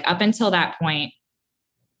Amanda. Like, up until that point,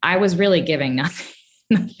 I was really giving nothing.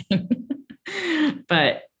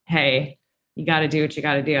 But hey, you got to do what you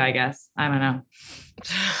got to do, I guess. I don't know.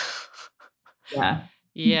 Yeah.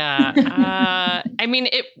 Yeah. I mean,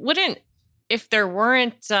 it wouldn't, if there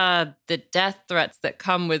weren't the death threats that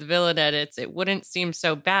come with villain edits, it wouldn't seem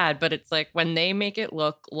so bad. But it's like when they make it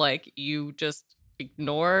look like you just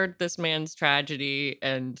ignored this man's tragedy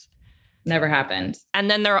and never happened.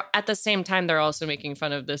 And then they're at the same time, they're also making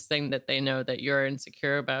fun of this thing that they know that you're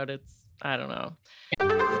insecure about. It's, I don't know.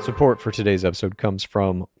 Support for today's episode comes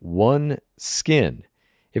from OneSkin.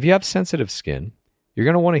 If you have sensitive skin, you're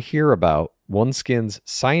going to want to hear about OneSkin's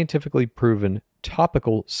scientifically proven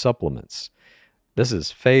topical supplements. This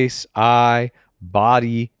is face, eye,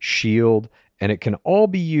 body, shield, and it can all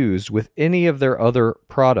be used with any of their other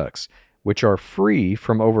products, which are free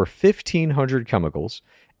from over 1,500 chemicals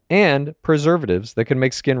and preservatives that can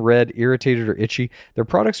make skin red, irritated, or itchy. Their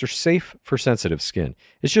products are safe for sensitive skin.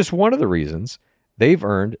 It's just one of the reasons they've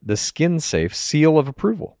earned the Skin Safe seal of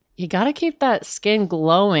approval. You got to keep that skin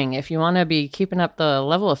glowing if you want to be keeping up the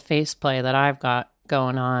level of face play that I've got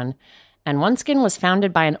going on. And OneSkin was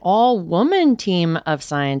founded by an all-woman team of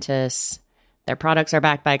scientists. Their products are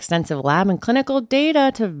backed by extensive lab and clinical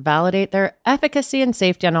data to validate their efficacy and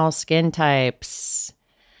safety on all skin types.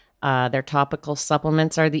 Their topical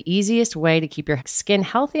supplements are the easiest way to keep your skin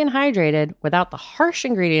healthy and hydrated without the harsh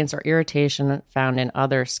ingredients or irritation found in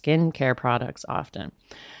other skincare products often.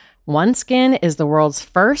 OneSkin is the world's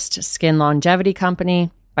first skin longevity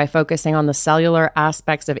company. By focusing on the cellular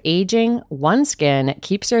aspects of aging, OneSkin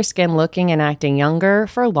keeps your skin looking and acting younger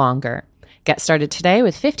for longer. Get started today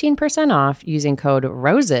with 15% off using code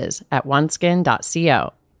ROSES at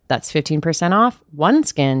oneskin.co. That's 15% off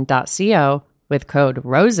oneskin.co with code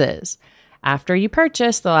ROSES. After you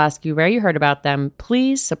purchase, they'll ask you where you heard about them.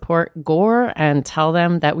 Please support Gore and tell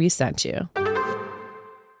them that we sent you.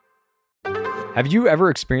 Have you ever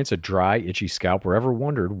experienced a dry, itchy scalp or ever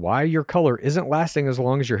wondered why your color isn't lasting as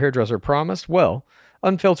long as your hairdresser promised? Well,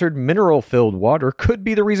 unfiltered, mineral-filled water could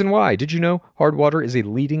be the reason why. Did you know hard water is a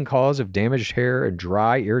leading cause of damaged hair and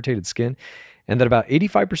dry, irritated skin? And that about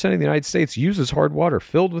 85% of the United States uses hard water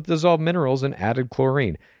filled with dissolved minerals and added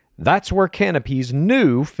chlorine. That's where Canopy's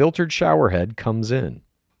new filtered showerhead comes in.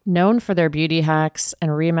 Known for their beauty hacks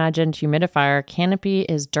and reimagined humidifier, Canopy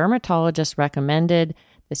is dermatologist recommended.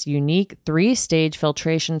 This unique 3-stage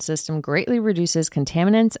filtration system greatly reduces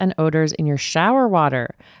contaminants and odors in your shower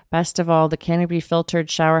water. Best of all, the Canopy filtered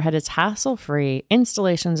showerhead is hassle-free,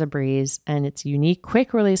 installation's a breeze, and its unique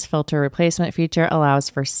quick-release filter replacement feature allows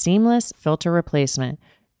for seamless filter replacement.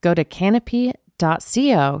 Go to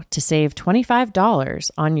canopy.co to save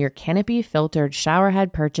 $25 on your Canopy filtered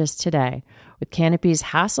showerhead purchase today with Canopy's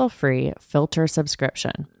hassle-free filter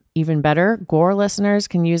subscription. Even better, Gore listeners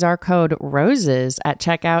can use our code ROSES at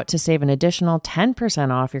checkout to save an additional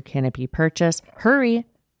 10% off your Canopy purchase. Hurry,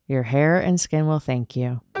 your hair and skin will thank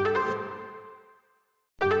you.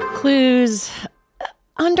 Clues.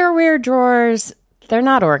 Underwear drawers, they're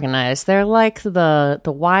not organized. They're like the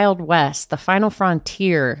Wild West, the final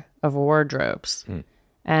frontier of wardrobes.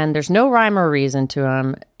 And there's no rhyme or reason to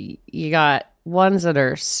them. You got ones that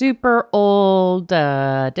are super old,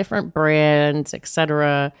 different brands,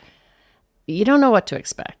 etc. You don't know what to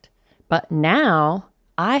expect. But now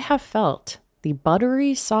I have felt the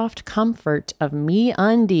buttery soft comfort of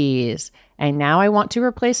MeUndies. And now I want to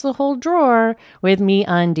replace the whole drawer with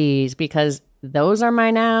MeUndies because those are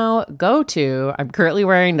my now go-to. I'm currently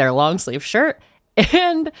wearing their long sleeve shirt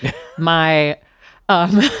and my...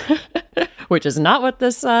 which is not what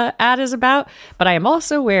this ad is about, but I am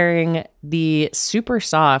also wearing the super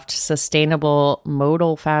soft, sustainable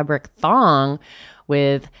modal fabric thong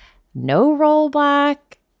with no rollback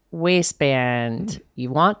waistband.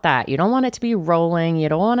 You want that. You don't want it to be rolling. You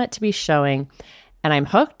don't want it to be showing. And I'm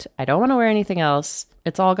hooked. I don't want to wear anything else.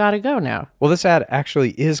 It's all got to go now. Well, this ad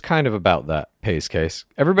actually is kind of about that, Pace Case.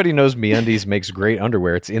 Everybody knows MeUndies makes great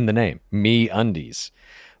underwear. It's in the name, MeUndies.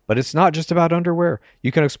 But it's not just about underwear.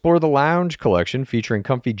 You can explore the lounge collection featuring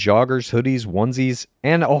comfy joggers, hoodies, onesies,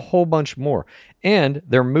 and a whole bunch more. And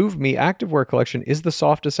their Move Me activewear collection is the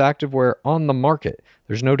softest activewear on the market.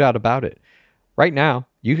 There's no doubt about it. Right now,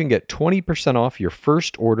 you can get 20% off your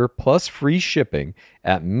first order plus free shipping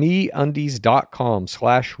at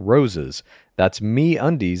meundies.com/roses. That's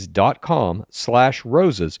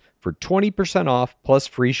meundies.com/roses for 20% off plus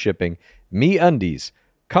free shipping. MeUndies,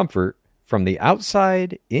 comfort from the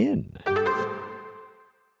outside in.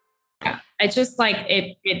 It's just like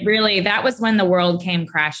it really, that was when the world came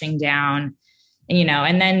crashing down, you know,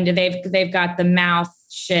 and then they've got the mouth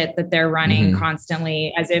shit that they're running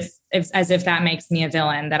constantly as if that makes me a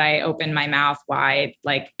villain, that I open my mouth wide.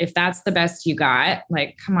 Like, if that's the best you got,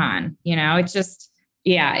 like, come on, you know, it's just,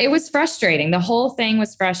 yeah, it was frustrating. The whole thing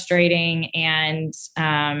was frustrating. And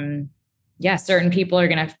certain people are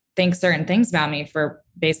going to think certain things about me for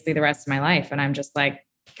basically the rest of my life. And I'm just like,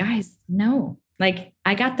 guys, no, like,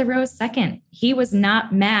 I got the rose second. He was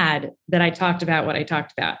not mad that I talked about what I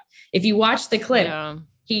talked about. If you watch the clip,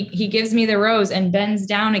 he gives me the rose and bends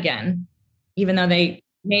down again, even though they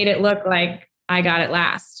made it look like I got it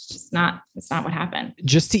last. It's not what happened.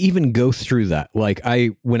 Just to even go through that, like,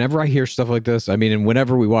 whenever I hear stuff like this, I mean, and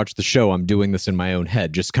whenever we watch the show, I'm doing this in my own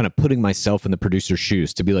head, just kind of putting myself in the producer's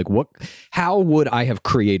shoes to be like, how would I have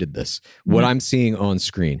created this? What I'm seeing on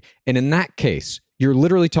screen. And in that case, you're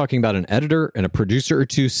literally talking about an editor and a producer or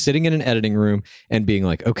two sitting in an editing room and being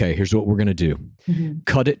like, okay, here's what we're going to do.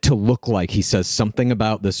 Cut it to look like he says something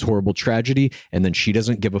about this horrible tragedy, and then she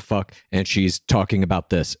doesn't give a fuck, and she's talking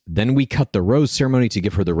about this. Then we cut the rose ceremony to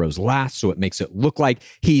give her the rose last, so it makes it look like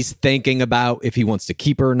he's thinking about if he wants to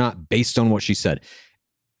keep her or not based on what she said.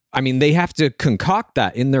 I mean, they have to concoct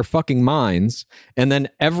that in their fucking minds, and then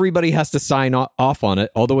everybody has to sign off on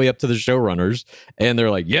it all the way up to the showrunners, and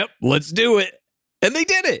they're like, yep, let's do it. And they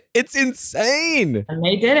did it. It's insane. And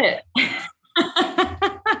they did it.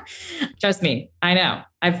 Trust me. I know.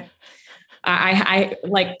 I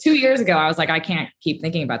like 2 years ago, I was like, I can't keep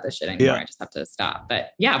thinking about this shit anymore. I just have to stop.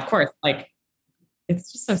 But yeah, of course, like,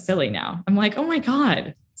 it's just so silly now. I'm like, oh my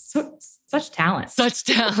God, such talent.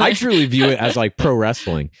 I truly view it as like pro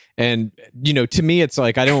wrestling. And, you know, to me, it's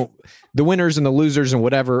like, the winners and the losers and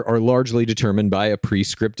whatever are largely determined by a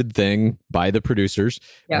pre-scripted thing by the producers.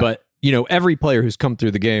 Yeah. But, you know, every player who's come through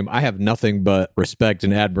the game, I have nothing but respect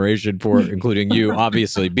and admiration for, including you,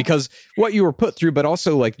 obviously, because what you were put through, but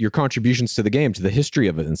also like your contributions to the game, to the history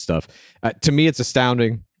of it and stuff. To me, it's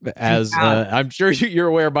astounding. As I'm sure you're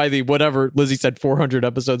aware by the whatever Lizzie said, 400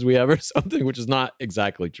 episodes we have or something, which is not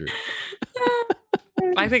exactly true.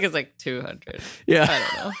 I think it's like 200. Yeah. I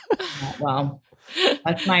don't know. Well,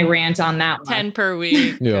 that's my rant on that one. 10 per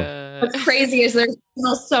week. Yeah. What's crazy is there's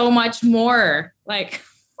still so much more. Like,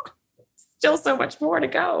 still so much more to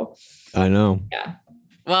go. I know. Yeah.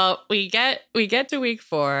 Well, we get to week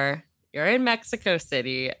 4. You're in Mexico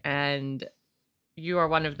City, and you are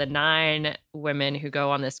one of the 9 women who go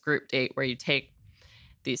on this group date where you take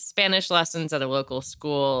these Spanish lessons at a local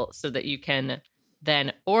school so that you can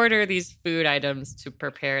then order these food items to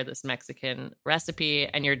prepare this Mexican recipe.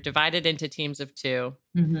 And you're divided into teams of 2.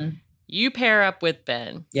 You pair up with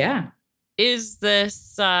Ben. Yeah. Is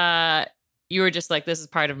this, you were just like, this is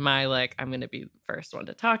part of my, like, I'm going to be the first one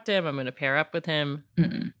to talk to him. I'm going to pair up with him.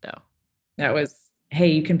 No. That was,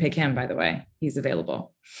 hey, you can pick him, by the way. He's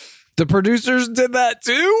available. The producers did that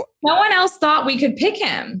too? No one else thought we could pick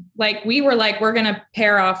him. Like, we were like, we're going to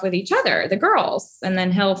pair off with each other, the girls, and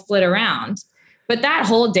then he'll flit around. But that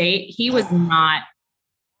whole date, he was not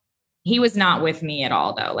with me at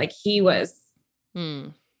all, though. Like, he was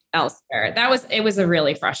elsewhere. It was a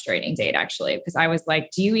really frustrating date, actually, because I was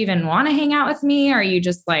like, do you even want to hang out with me? Or are you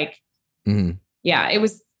just like, yeah, it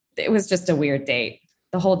was just a weird date.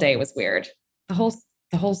 The whole day was weird. The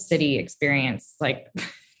whole city experience, like,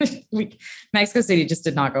 Mexico City just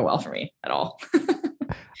did not go well for me at all.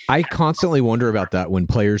 I constantly wonder about that when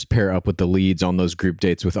players pair up with the leads on those group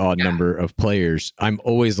dates with odd number of players. I'm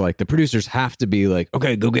always like, the producers have to be like,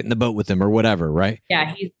 okay, go get in the boat with him or whatever, right?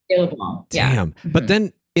 Yeah, he's available. Damn. Yeah. But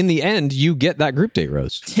then in the end, you get that group date,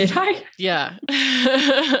 Rose. Did I? Yeah.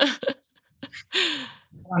 I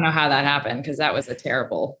don't know how that happened, because that was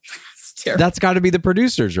terrible. That's got to be the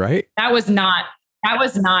producers, right? That was not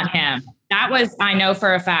him. I know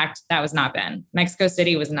for a fact that was not Ben. Mexico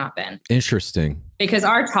City was not Ben. Interesting. Because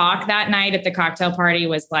our talk that night at the cocktail party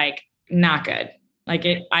was like not good. Like,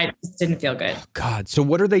 I just didn't feel good. God. So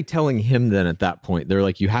what are they telling him then at that point? They're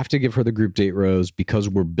like, you have to give her the group date, Rose, because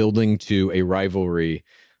we're building to a rivalry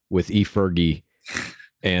with E. Fergie.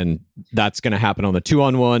 And that's going to happen on the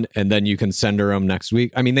 2-on-1, and then you can send her them next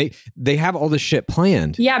week. I mean, they have all this shit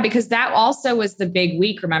planned. Yeah, because that also was the big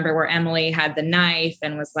week, remember, where Emily had the knife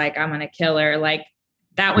and was like, I'm going to kill her. Like,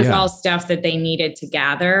 that was all stuff that they needed to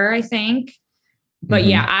gather, I think. But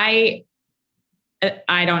yeah, I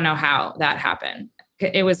don't know how that happened.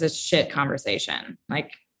 It was a shit conversation.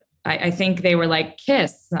 Like, I think they were like,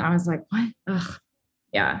 kiss. And I was like, what? Ugh.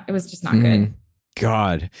 Yeah, it was just not good.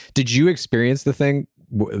 God. Did you experience the thing?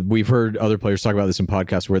 We've heard other players talk about this in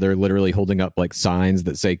podcasts where they're literally holding up like signs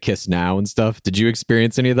that say kiss now and stuff. Did you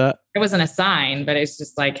experience any of that? It wasn't a sign, but it's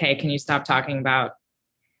just like, hey, can you stop talking about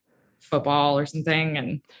football or something?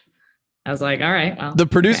 And I was like, all right, well. The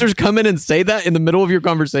producers come in and say that in the middle of your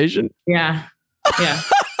conversation? Yeah. Yeah.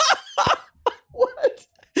 What?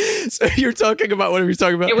 So you're talking about whatever you're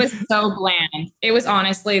talking about? It was so bland. It was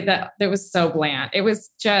honestly it was so bland. It was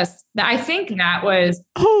just, I think that was.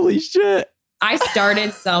 Holy shit. I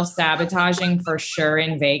started self-sabotaging for sure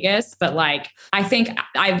in Vegas, but like, I think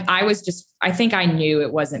I think I knew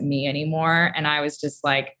it wasn't me anymore. And I was just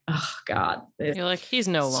like, oh God. You're like, he's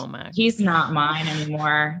no Lomax. He's not mine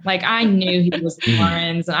anymore. Like, I knew he was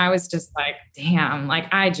Lauren's, and I was just like, damn, like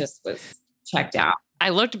I just was checked out. I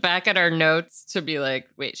looked back at our notes to be like,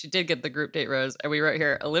 wait, she did get the group date rose. And we wrote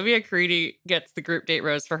here, Olivia Caridi gets the group date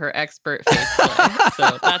rose for her expert face play.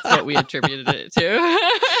 So that's what we attributed it to.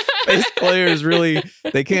 Face players really,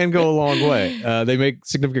 they can go a long way. They make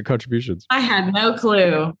significant contributions. I had no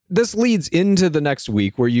clue. This leads into the next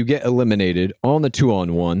week where you get eliminated on the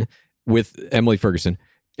 2-on-1 with Emily Ferguson.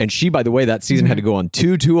 And she, by the way, that season had to go on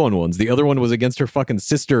 2 2-on-1s. The other one was against her fucking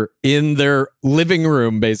sister in their living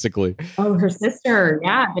room, basically. Oh, her sister.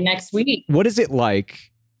 Yeah, the next week. What is it like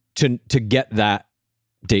to get that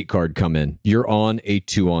date card come in? You're on a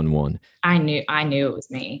 2-on-1. I knew it was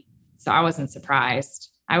me. So I wasn't surprised.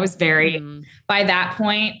 I was very, by that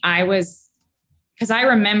point, because I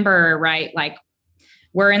remember, right, like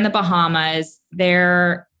we're in the Bahamas,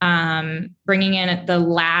 they're bringing in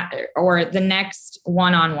the next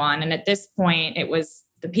 1-on-1. And at this point, it was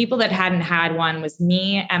the people that hadn't had one was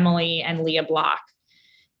me, Emily, and Leah Block.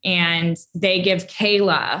 And they give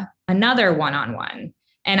Kayla another 1-on-1.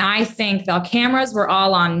 And I think the cameras were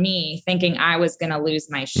all on me thinking I was going to lose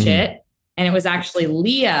my shit. And it was actually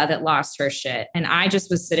Leah that lost her shit. And I just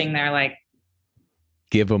was sitting there like,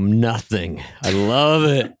 give them nothing. I love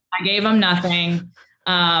it. I gave them nothing.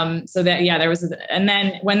 So that, yeah, there was, and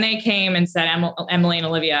then when they came and said Emily and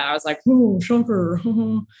Olivia, I was like, oh, shocker.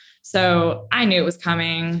 So I knew it was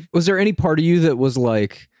coming. Was there any part of you that was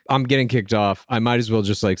like, I'm getting kicked off, I might as well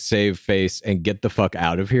just like save face and get the fuck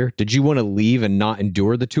out of here? Did you want to leave and not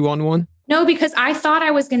endure the 2-on-1? No, because I thought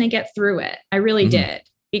I was going to get through it. I really did,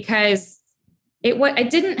 because it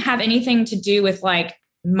didn't have anything to do with like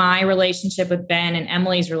my relationship with Ben and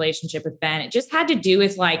Emily's relationship with Ben. It just had to do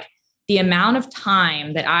with like the amount of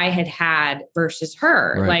time that I had versus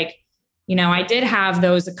her. Right. Like, you know, I did have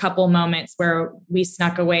those a couple moments where we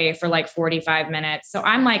snuck away for like 45 minutes. So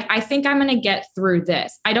I'm like, I think I'm going to get through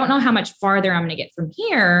this. I don't know how much farther I'm going to get from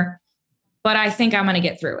here, but I think I'm going to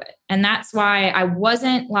get through it. And that's why I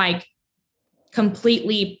wasn't like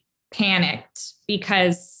completely panicked,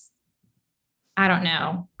 because I don't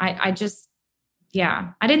know. I just,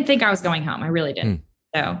 yeah, I didn't think I was going home. I really didn't.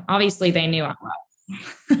 So obviously they knew I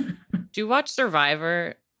was. Do you watch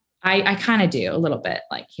Survivor? I kind of do a little bit,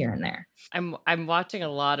 like here and there. I'm watching a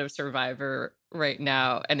lot of Survivor right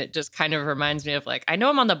now, and it just kind of reminds me of like, I know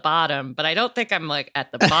I'm on the bottom, but I don't think I'm like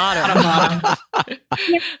at the bottom.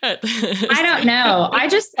 I don't know. I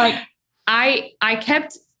just like, I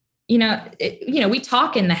kept, we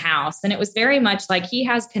talk in the house, and it was very much like he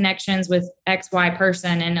has connections with XY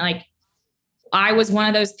person. And like, I was one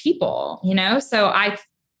of those people, so I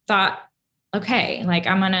thought, okay, like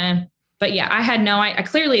but yeah, I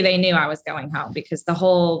clearly they knew I was going home, because the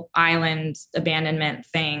whole island abandonment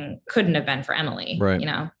thing couldn't have been for Emily,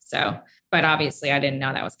 right. So, but obviously I didn't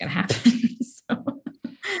know that was going to happen. So.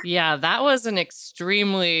 Yeah, that was an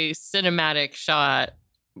extremely cinematic shot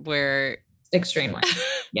where. Extremely.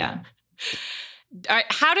 Yeah.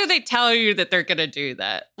 How do they tell you that they're going to do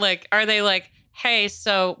that? Like, are they like, hey,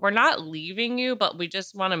 so we're not leaving you, but we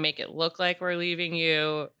just want to make it look like we're leaving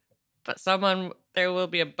you, but there will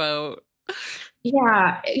be a boat.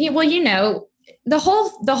 Yeah. Well, the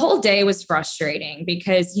whole day was frustrating,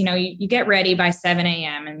 because, you get ready by 7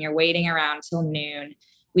 a.m. and you're waiting around till noon.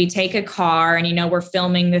 We take a car and, we're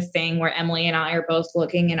filming the thing where Emily and I are both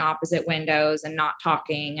looking in opposite windows and not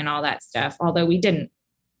talking and all that stuff. Although we didn't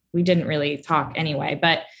really talk anyway,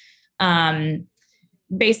 but,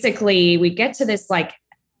 basically we get to this like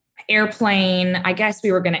airplane. I guess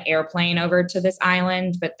we were going to airplane over to this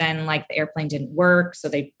island, but then like the airplane didn't work. So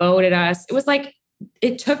they boated us. It was like,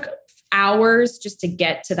 it took hours just to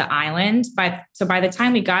get to the island. So by the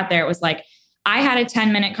time we got there, it was like, I had a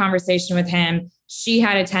 10-minute conversation with him. She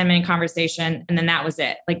had a 10-minute conversation. And then that was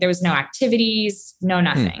it. Like there was no activities, no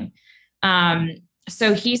nothing.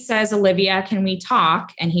 So he says, Olivia, can we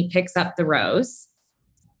talk? And he picks up the rose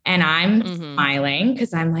and I'm smiling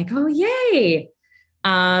because I'm like, oh, yay.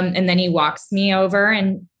 And then he walks me over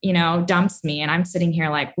and, you know, dumps me. And I'm sitting here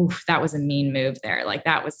like, oof, that was a mean move there. Like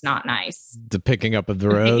that was not nice. The picking up of the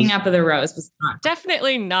rose. Picking up of the rose was not.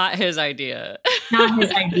 Definitely not his idea. Not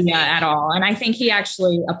his idea at all. And I think he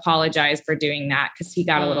actually apologized for doing that because he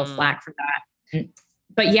got a little flack for that.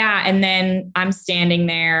 But yeah, and then I'm standing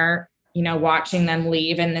there, you know, watching them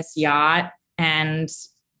leave in this yacht. And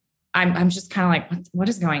I'm just kind of like, what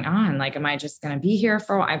is going on? Like, am I just going to be here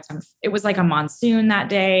for a while? It was like a monsoon that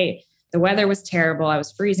day. The weather was terrible. I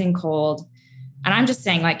was freezing cold. And I'm just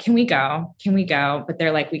saying like, can we go? Can we go? But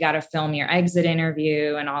they're like, we got to film your exit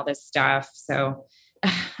interview and all this stuff. So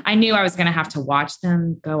I knew I was going to have to watch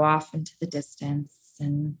them go off into the distance.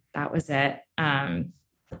 And that was it.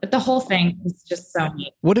 But the whole thing was just so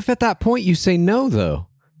neat. What if at that point you say no, though?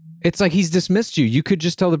 It's like he's dismissed you. You could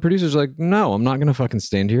just tell the producers like, no, I'm not going to fucking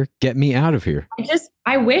stand here. Get me out of here.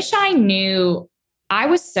 I wish I knew. I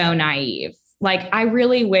was so naive. Like, I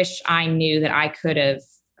really wish I knew that I could have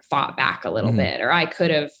fought back a little bit, or I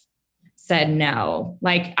could have said no.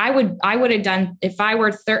 Like I would have done, if I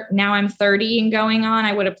were now I'm 30 and going on,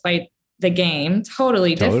 I would have played the game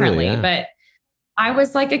totally differently. Yeah. But I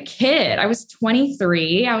was like a kid. I was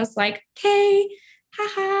 23. I was like, okay,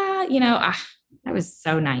 haha, you know, I was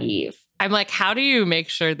so naive. I'm like, how do you make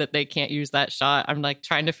sure that they can't use that shot? I'm like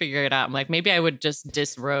trying to figure it out. I'm like, maybe I would just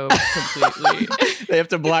disrobe completely. They have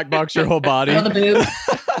to black box your whole body. Show the boob.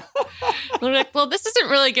 I'm like, well, this isn't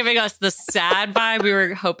really giving us the sad vibe we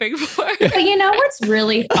were hoping for. But you know what's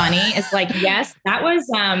really funny is like, yes, that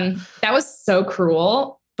was so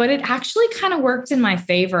cruel, but it actually kind of worked in my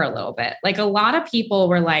favor a little bit. Like a lot of people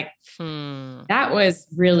were like, that was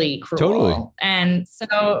really cruel. Totally. And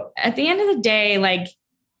so at the end of the day, like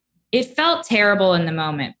it felt terrible in the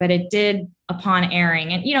moment, but it did upon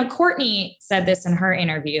airing. And, you know, Courtney said this in her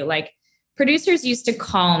interview, like producers used to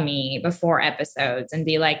call me before episodes and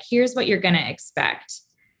be like, here's what you're going to expect.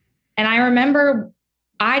 And I remember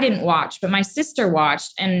I didn't watch, but my sister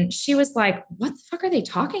watched and she was like, what the fuck are they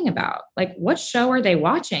talking about? Like, what show are they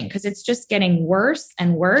watching? Because it's just getting worse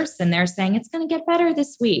and worse. And they're saying it's going to get better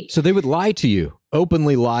this week. So they would lie to you,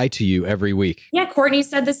 openly lie to you every week. Yeah. Courtney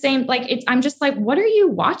said the same. Like, I'm just like, what are you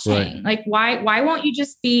watching? Right. Like, why won't you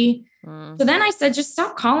just be? So then I said, just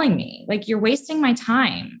stop calling me. Like, you're wasting my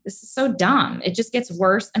time. This is so dumb. It just gets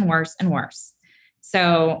worse and worse and worse.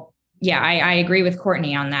 So yeah, I agree with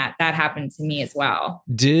Courtney on that. That happened to me as well.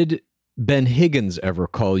 Did Ben Higgins ever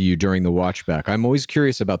call you during the watchback? I'm always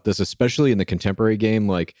curious about this, especially in the contemporary game.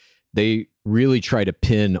 Like they really try to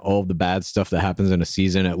pin all of the bad stuff that happens in a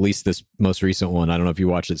season, at least this most recent one. I don't know if you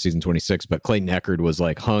watched it, season 26, but Clayton Echard was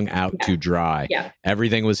like hung out to dry. Yeah.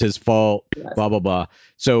 Everything was his fault, blah, blah, blah.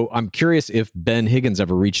 So I'm curious if Ben Higgins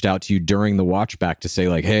ever reached out to you during the watchback to say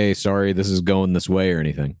like, hey, sorry, this is going this way or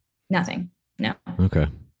anything. Nothing. No. Okay.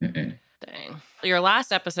 Mm-mm. Dang. Your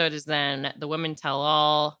last episode is then The Women Tell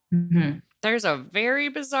All. Mm-hmm. There's a very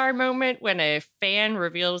bizarre moment when a fan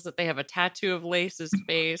reveals that they have a tattoo of Lace's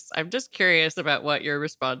face. I'm just curious about what your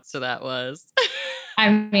response to that was. I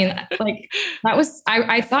mean, like that was,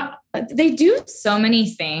 I thought they do so many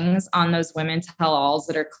things on those Women Tell Alls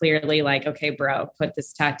that are clearly like, okay, bro, put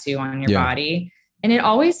this tattoo on your body. And it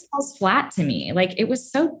always falls flat to me. Like it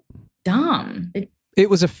was so dumb. It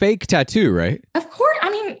was a fake tattoo, right? Of course. I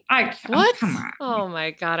mean, what? Come on. Oh my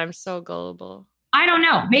God. I'm so gullible. I don't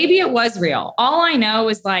know. Maybe it was real. All I know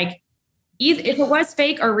is like, either if it was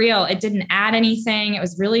fake or real, it didn't add anything. It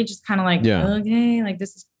was really just kind of like, okay, like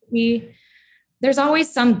this is creepy. There's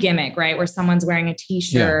always some gimmick, right? Where someone's wearing a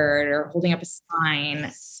t-shirt or holding up a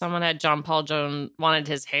sign. Someone had John Paul Jones wanted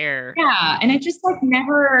his hair. Yeah. And it just like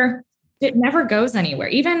it never goes anywhere.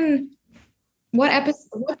 Even what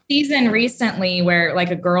season recently where like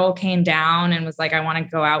a girl came down and was like, I want to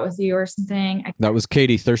go out with you or something. That was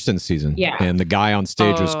Katie Thurston's season. Yeah. And the guy on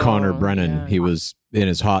stage was Connor Brennan. Yeah. He was in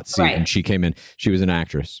his hot seat and she came in. She was an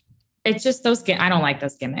actress. It's just I don't like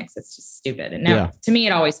those gimmicks. It's just stupid. And to me,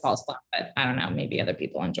 it always falls flat, but I don't know. Maybe other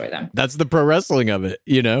people enjoy them. That's the pro wrestling of it,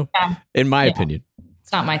 you know, in my opinion.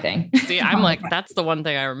 It's not my thing. See, I'm like, that's the one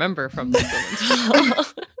thing I remember from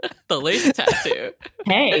the the lace tattoo.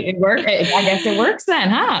 Hey, it worked. I guess it works then,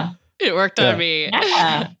 huh? It worked on me.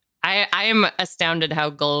 Yeah. I I am astounded how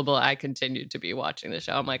gullible I continued to be watching the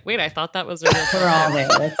show. I'm like, wait, I thought that was a real We're all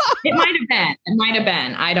there. It might have been. It might have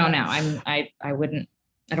been. I don't know. I wouldn't.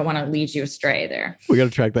 I don't want to lead you astray there. We got to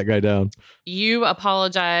track that guy down. You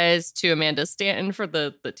apologize to Amanda Stanton for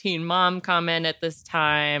the teen mom comment at this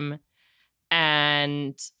time.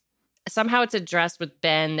 And somehow it's addressed with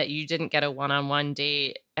Ben that you didn't get a one-on-one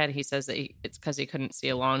date. And he says that it's because he couldn't see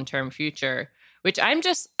a long-term future, which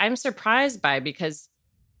I'm surprised by, because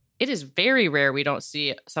it is very rare we don't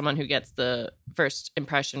see someone who gets the first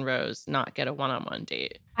impression rose not get a one-on-one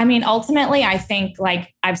date. I mean, ultimately, I think,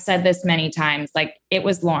 like I've said this many times, like it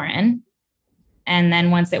was Lauren. And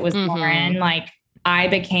then once it was Lauren, like I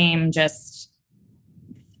became just,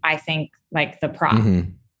 I think, like the prop.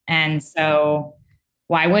 Mm-hmm. And so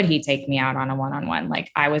why would he take me out on a one-on-one?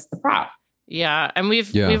 Like I was the prop. Yeah. And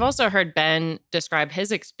we've also heard Ben describe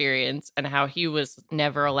his experience and how he was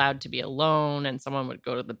never allowed to be alone and someone would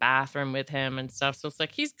go to the bathroom with him and stuff. So it's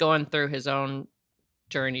like he's going through his own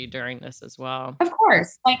journey during this as well. Of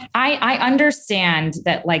course. Like I understand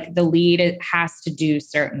that like the lead has to do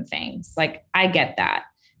certain things. Like I get that.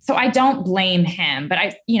 So I don't blame him, but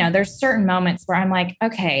there's certain moments where I'm like,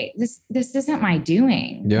 okay, this isn't my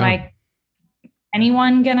doing. Yeah. Like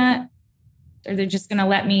or they're just gonna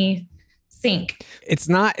let me sink. It's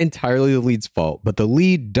not entirely the lead's fault, but the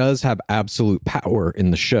lead does have absolute power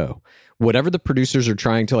in the show. Whatever the producers are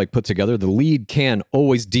trying to like put together, the lead can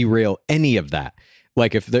always derail any of that.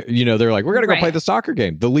 Like if they're like, we're going to go play the soccer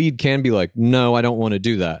game. The lead can be like, no, I don't want to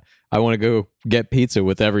do that. I want to go get pizza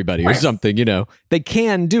with everybody or something, They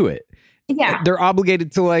can do it. Yeah. They're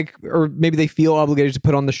obligated to or maybe they feel obligated to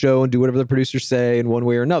put on the show and do whatever the producers say in one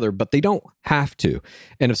way or another, but they don't have to.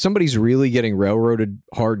 And if somebody's really getting railroaded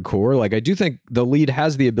hardcore, like I do think the lead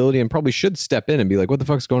has the ability and probably should step in and be like, what the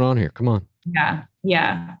fuck's going on here? Come on. Yeah.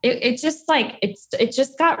 Yeah. It just like, it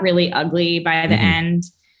just got really ugly by the end.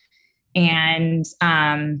 And,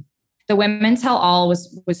 the Women Tell All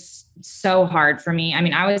was so hard for me. I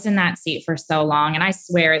mean, I was in that seat for so long, and I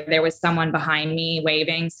swear there was someone behind me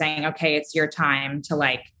waving, saying, okay, it's your time to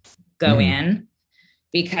like go in,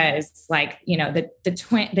 because like, the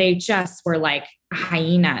twin, they just were like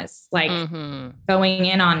hyenas, like going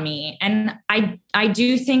in on me. And I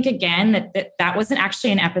do think again, that wasn't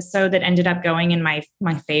actually an episode that ended up going in my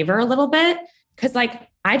favor a little bit. Cause like,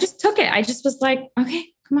 I just took it. I just was like, okay,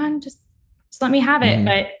 come on, just let me have it.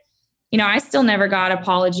 But I still never got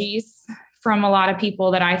apologies from a lot of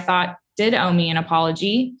people that I thought did owe me an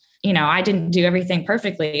apology. I didn't do everything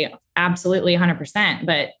perfectly, absolutely 100%,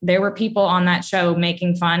 but there were people on that show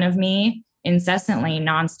making fun of me incessantly,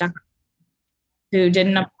 nonstop, who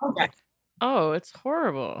didn't apologize. Oh, it's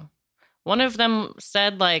horrible. One of them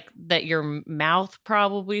said like that your mouth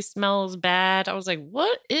probably smells bad. I was like,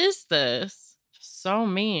 what is this? So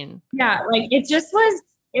mean. Yeah. Like it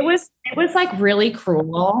was like really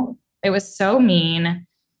cruel. It was so mean.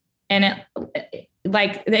 And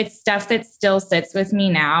it's stuff that still sits with me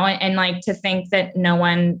now. And like to think that no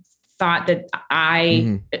one thought that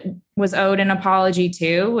I was owed an apology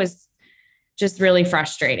too was just really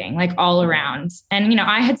frustrating, like all around. And,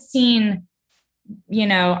 I had seen,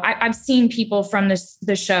 I've seen people from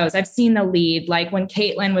the shows. I've seen the lead, like when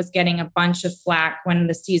Caitlin was getting a bunch of flack when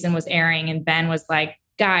the season was airing and Ben was like,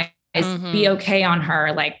 guys, be okay on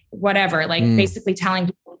her, like whatever, like basically telling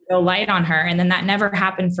people to go light on her. And then that never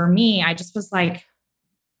happened for me. I just was like,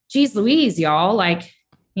 geez Louise, y'all, like,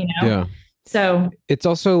 Yeah. So it's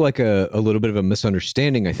also like a little bit of a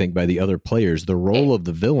misunderstanding, I think, by the other players. The role of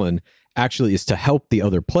the villain actually is to help the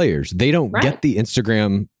other players. They don't get the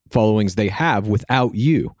Instagram followings they have without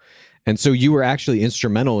you. And so you were actually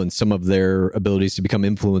instrumental in some of their abilities to become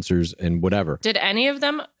influencers and whatever. Did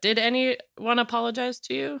anyone apologize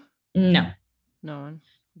to you? No. No one.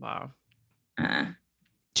 Wow.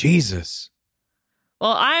 Jesus.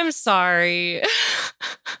 Well, I'm sorry.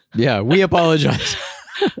 Yeah, we apologize.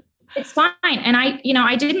 It's fine.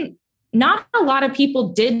 And not a lot of people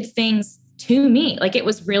did things to me. Like it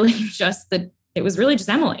was really just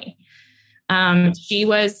Emily. She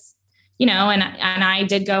was, and I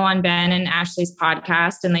did go on Ben and Ashley's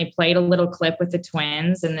podcast and they played a little clip with the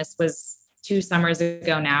twins. And this was 2 summers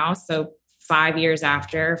ago now. So 4 years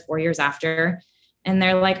after. And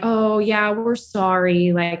they're like, oh yeah, we're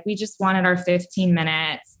sorry. Like we just wanted our 15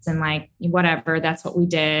 minutes and like, whatever, that's what we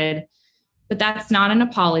did. But that's not an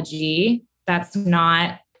apology. That's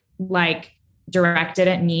not like directed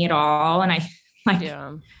at me at all. And I like,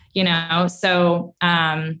 so,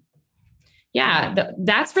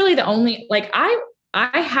 that's really the only, like, I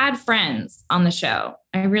had friends on the show.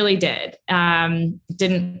 I really did.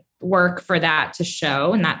 Didn't work for that to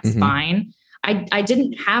show, and that's fine. I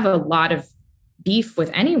didn't have a lot of beef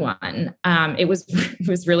with anyone. It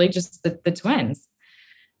was really just the twins.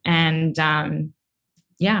 And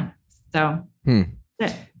so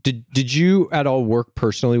Did you at all work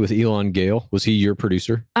personally with Elon Gale? Was he your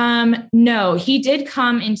producer? No, he did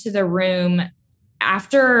come into the room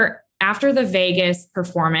after the Vegas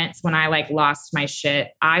performance when I like lost my shit.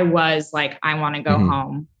 I was like, I want to go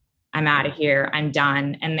home. I'm out of here. I'm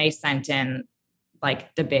done. And they sent in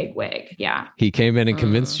like the big wig. Yeah. He came in and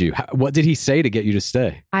convinced you. What did he say to get you to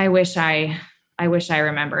stay? I wish I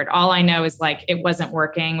remembered. All I know is like, it wasn't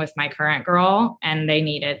working with my current girl and they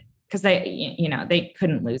needed, because they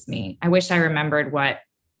couldn't lose me. I wish I remembered what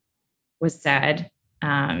was said.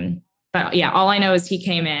 But yeah, all I know is he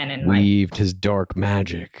came in and weaved his dark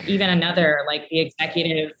magic. Even another, like the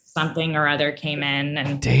executive something or other came in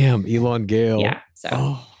and damn, Elon Gale. Yeah.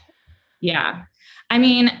 So yeah. I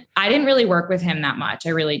mean, I didn't really work with him that much. I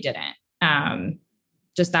really didn't.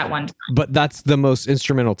 Just that one time. But that's the most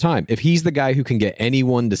instrumental time. If he's the guy who can get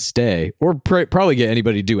anyone to stay or probably get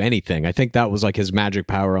anybody to do anything, I think that was like his magic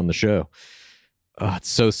power on the show. Oh, it's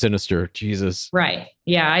so sinister. Jesus. Right.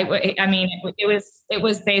 Yeah. I mean, it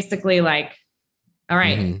was basically like, all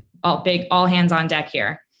right, all hands on deck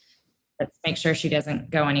here. Let's make sure she doesn't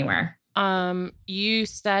go anywhere. You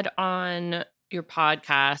said on your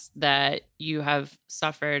podcast that you have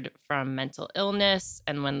suffered from mental illness,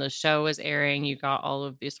 and when the show was airing, you got all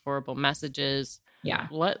of these horrible messages. Yeah.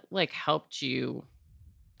 What like helped you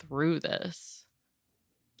through this?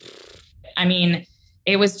 I mean,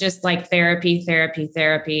 it was just like therapy,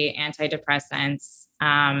 antidepressants,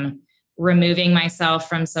 removing myself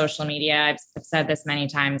from social media. I've said this many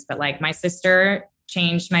times, but like my sister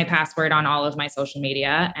changed my password on all of my social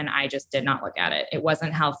media and I just did not look at it. It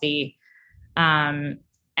wasn't healthy. And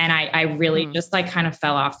I really just like kind of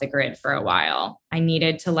fell off the grid for a while. I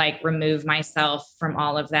needed to like remove myself from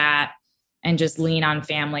all of that and just lean on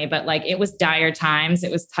family. But like, it was dire times.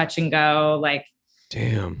 It was touch and go. Like,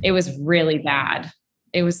 damn, it was really bad.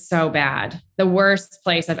 It was so bad. The worst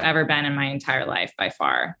place I've ever been in my entire life by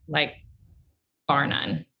far, like bar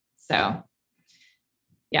none. So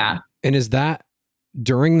yeah. And is that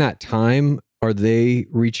during that time, are they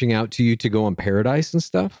reaching out to you to go on Paradise and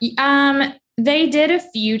stuff? They did a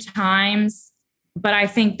few times, but I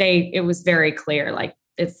think it was very clear, like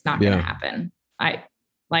it's not going to happen.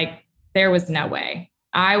 There was no way.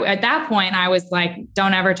 At that point I was like,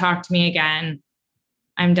 don't ever talk to me again.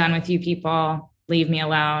 I'm done with you people. Leave me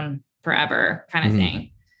alone forever kind of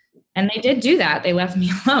thing. And they did do that. They left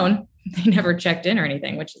me alone. They never checked in or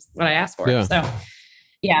anything, which is what I asked for. Yeah. So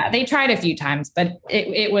yeah, they tried a few times, but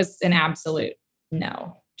it was an absolute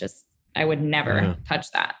no. Just, I would never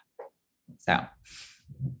touch that. So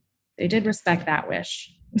they did respect that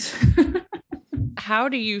wish. How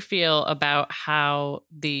do you feel about how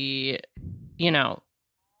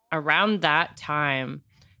around that time,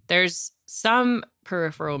 there's some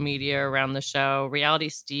peripheral media around the show. Reality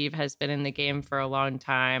Steve has been in the game for a long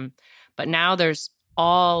time, but now there's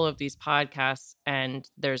all of these podcasts and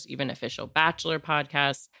there's even official Bachelor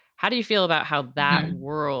podcasts. How do you feel about how that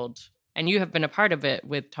world, and you have been a part of it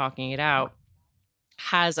with Talking It Out,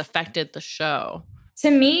 has affected the show? To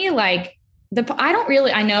me, like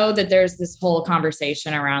I know that there's this whole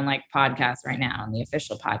conversation around like podcasts right now and the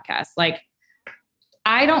official podcast. Like,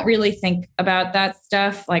 I don't really think about that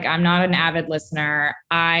stuff. Like, I'm not an avid listener.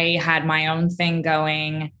 I had my own thing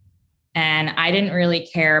going and I didn't really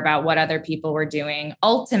care about what other people were doing.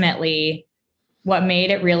 Ultimately, what made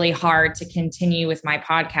it really hard to continue with my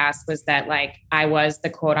podcast was that like I was the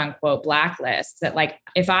quote unquote blacklist, that like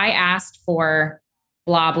if I asked for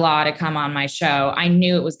blah, blah to come on my show, I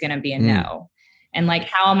knew it was going to be a no. And like,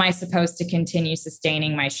 how am I supposed to continue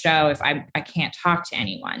sustaining my show if I can't talk to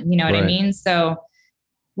anyone? You know what I mean? So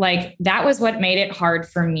like, that was what made it hard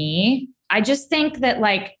for me. I just think that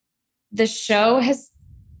like the show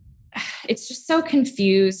it's just so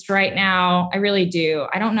confused right now. I really do.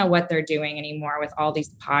 I don't know what they're doing anymore with all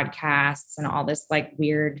these podcasts and all this like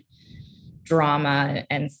weird drama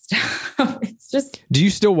and stuff. It's just. Do you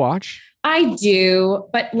still watch? I do,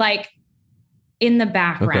 but like in the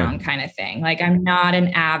background kind of thing. Like, I'm not an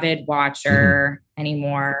avid watcher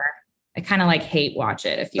anymore. I kind of like hate watch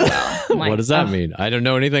it, if you will. Like, what does that mean? I don't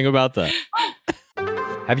know anything about that.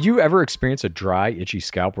 Have you ever experienced a dry, itchy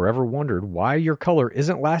scalp or ever wondered why your color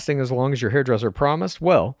isn't lasting as long as your hairdresser promised?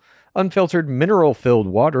 Well, unfiltered mineral-filled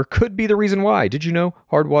water could be the reason why. Did you know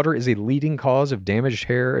hard water is a leading cause of damaged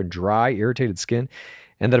hair and dry, irritated skin?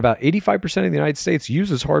 And that about 85% of the United States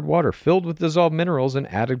uses hard water filled with dissolved minerals and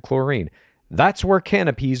added chlorine. That's where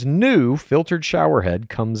Canopy's new filtered shower head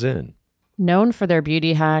comes in. Known for their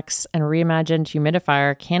beauty hacks and reimagined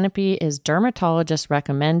humidifier, Canopy is dermatologist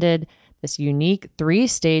recommended. This unique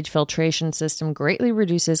 3-stage filtration system greatly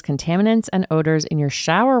reduces contaminants and odors in your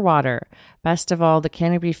shower water. Best of all, the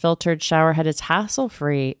Canopy filtered shower head is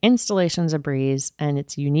hassle-free, installation's a breeze, and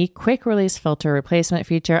its unique quick-release filter replacement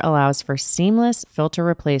feature allows for seamless filter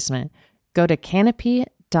replacement. Go to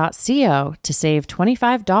canopy.co to save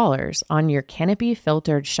 $25 on your Canopy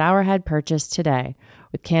filtered shower head purchase today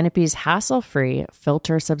with Canopy's hassle-free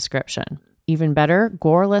filter subscription. Even better,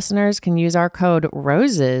 Gore listeners can use our code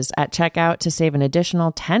ROSES at checkout to save an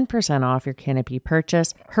additional 10% off your Canopy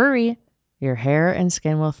purchase. Hurry, your hair and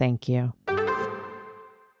skin will thank you.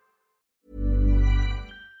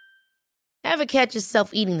 Ever catch yourself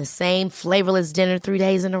eating the same flavorless dinner 3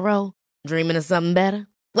 days in a row? Dreaming of something better?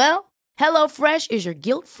 Well, HelloFresh is your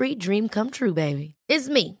guilt-free dream come true, baby. It's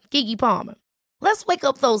me, Keke Palmer. Let's wake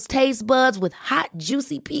up those taste buds with hot,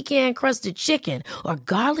 juicy pecan-crusted chicken or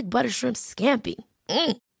garlic butter shrimp scampi.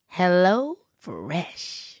 Hello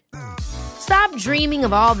Fresh. Stop dreaming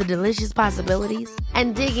of all the delicious possibilities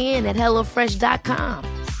and dig in at HelloFresh.com.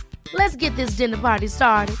 Let's get this dinner party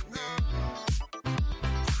started.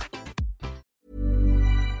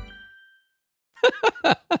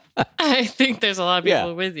 I think there's a lot of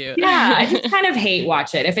people with you. Yeah, I just kind of hate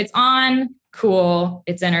watch it. If it's on, cool,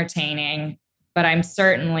 it's entertaining. But I'm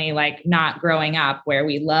certainly like not growing up where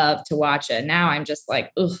we love to watch it. Now I'm just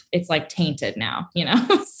like, ugh, it's like tainted now, you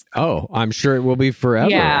know? Oh, I'm sure it will be forever.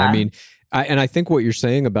 Yeah. I mean, I think what you're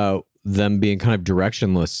saying about them being kind of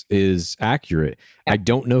directionless is accurate. Yeah. I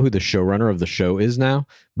don't know who the showrunner of the show is now,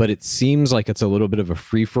 but it seems like it's a little bit of a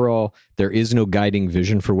free-for-all. There is no guiding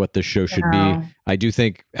vision for what the show should be. I do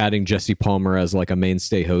think adding Jesse Palmer as like a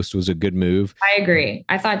mainstay host was a good move. I agree.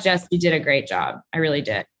 I thought Jesse did a great job. I really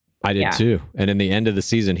did. I did too. And in the end of the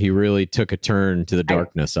season, he really took a turn to the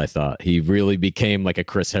darkness, I thought. He really became like a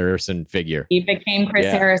Chris Harrison figure. He became Chris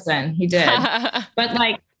Harrison. He did. But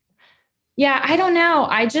like, I don't know.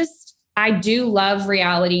 I do love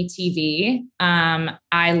reality TV. I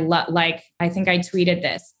think I tweeted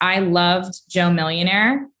this. I loved Joe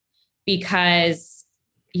Millionaire because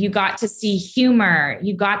you got to see humor.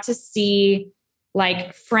 You got to see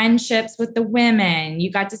like friendships with the women.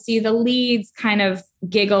 You got to see the leads kind of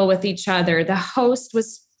giggle with each other. The host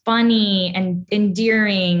was funny and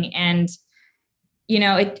endearing. And, you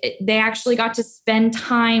know, they actually got to spend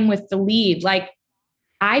time with the lead. Like,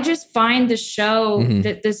 I just find the show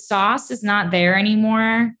that the sauce is not there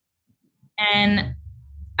anymore. And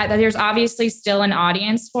there's obviously still an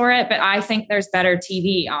audience for it, but I think there's better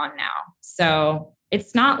TV on now. So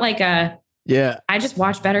it's not like I just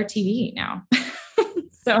watch better TV now.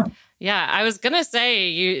 So yeah, I was gonna say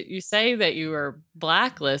you say that you were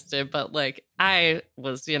blacklisted, but like I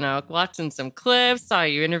was, watching some clips, saw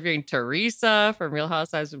you interviewing Teresa from Real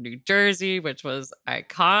Housewives of New Jersey, which was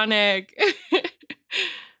iconic.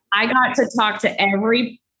 I got to talk to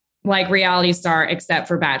every like reality star except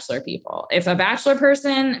for Bachelor people. If a Bachelor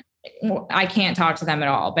person, I can't talk to them at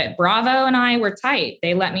all. But Bravo and I were tight.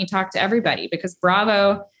 They let me talk to everybody because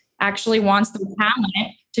Bravo actually wants the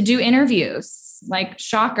talent to do interviews. Like,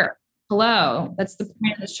 shocker. Hello. That's the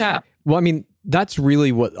point of the show. Well, I mean, that's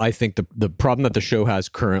really what I think the problem that the show has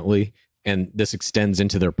currently, and this extends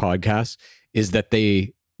into their podcast, is that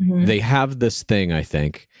they have this thing, I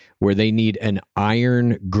think, where they need an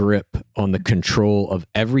iron grip on the control of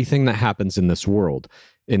everything that happens in this world,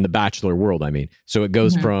 in the Bachelor world, I mean. So it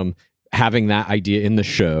goes from having that idea in the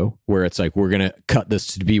show where it's like, we're going to cut this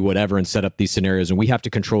to be whatever and set up these scenarios and we have to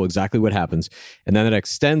control exactly what happens. And then it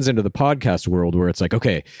extends into the podcast world where it's like,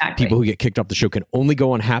 okay, people who get kicked off the show can only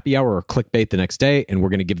go on happy hour or clickbait the next day. And we're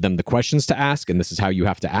going to give them the questions to ask. And this is how you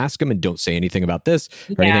have to ask them. And don't say anything about this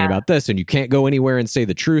or anything about this. And you can't go anywhere and say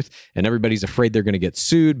the truth. And everybody's afraid they're going to get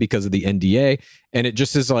sued because of the NDA. And it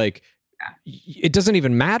just is like, it doesn't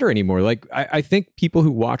even matter anymore. Like, I think people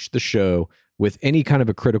who watch the show with any kind of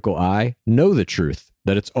a critical eye know the truth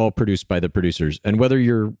that it's all produced by the producers, and whether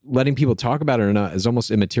you're letting people talk about it or not is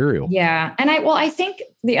almost immaterial. Yeah. And I think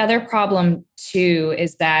the other problem too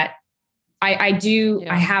is that I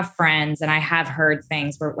have friends and I have heard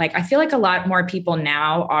things where like, I feel like a lot more people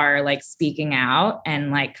now are like speaking out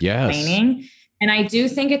and like complaining. And I do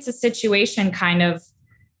think it's a situation kind of,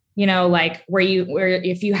 like where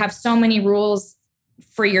if you have so many rules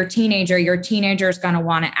for your teenager is going to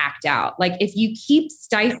want to act out. Like if you keep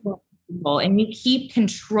stifling people and you keep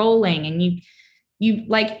controlling and you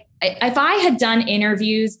like, if I had done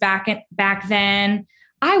interviews back then,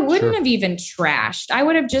 I wouldn't have even trashed. I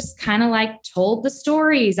would have just kind of like told the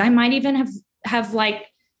stories. I might even have like,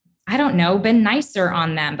 I don't know, been nicer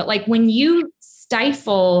on them. But like when you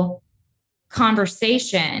stifle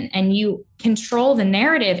conversation and you control the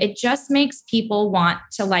narrative, it just makes people want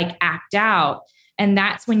to like act out. And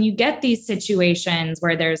that's when you get these situations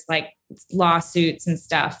where there's like lawsuits and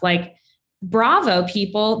stuff. Like Bravo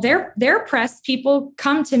people, their press people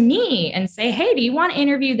come to me and say, hey, do you want to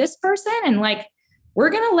interview this person? And like, we're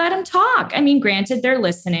going to let them talk. I mean, granted, they're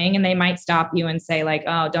listening and they might stop you and say like,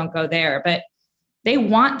 oh, don't go there. But they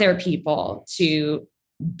want their people to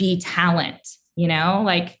be talent, you know,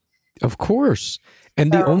 like. Of course.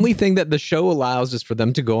 And the only thing that the show allows is for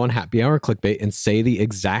them to go on Happy Hour Clickbait and say the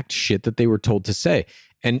exact shit that they were told to say.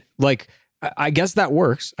 And like, I guess that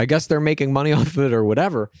works. I guess they're making money off of it or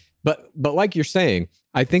whatever. But like you're saying,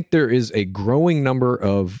 I think there is a growing number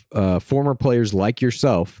of former players like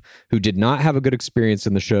yourself who did not have a good experience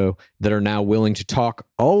in the show that are now willing to talk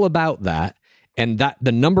all about that. And that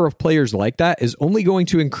the number of players like that is only going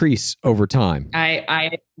to increase over time.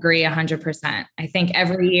 I agree 100%. I think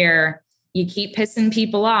every year you keep pissing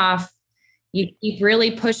people off. You keep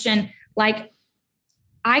really pushing. Like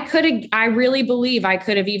I really believe I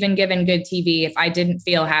could have even given good TV if I didn't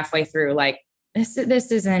feel halfway through like, this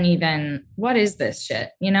isn't even, what is this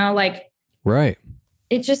shit? You know, like, right.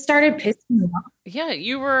 It just started pissing me off. Yeah,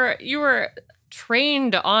 you were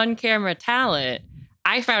trained on camera talent.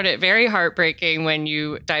 I found it very heartbreaking when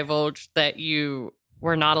you divulged that you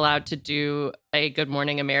were not allowed to do a Good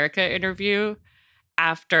Morning America interview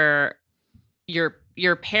after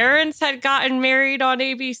your parents had gotten married on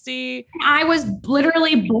ABC. I was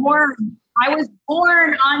literally born. I was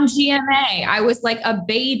born on GMA. I was like a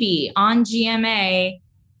baby on GMA,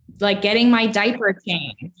 like getting my diaper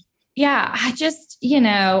changed. Yeah, I just,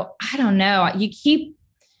 I don't know.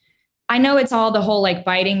 I know it's all the whole like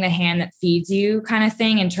biting the hand that feeds you kind of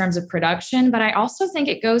thing in terms of production, but I also think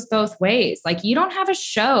it goes both ways. Like you don't have a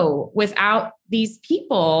show without these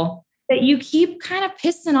people that you keep kind of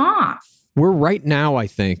pissing off. We're right now, I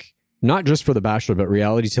think, not just for The Bachelor, but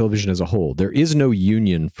reality television as a whole. There is no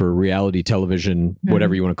union for reality television,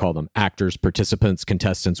 whatever you want to call them, actors, participants,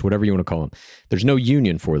 contestants, whatever you want to call them. There's no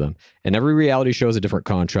union for them. And every reality show has a different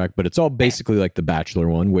contract, but it's all basically like The Bachelor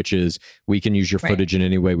one, which is we can use your footage in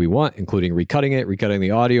any way we want, including recutting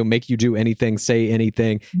the audio, make you do anything, say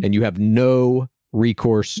anything, and you have no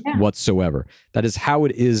recourse whatsoever. That is how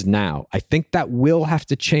it is now. I think that will have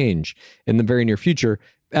to change in the very near future.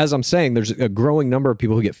 As I'm saying, there's a growing number of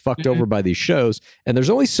people who get fucked over by these shows. And there's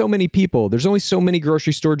only so many people. There's only so many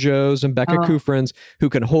Grocery Store Joes and Becca Kufrins who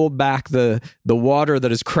can hold back the water that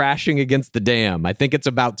is crashing against the dam. I think it's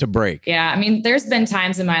about to break. Yeah. I mean, there's been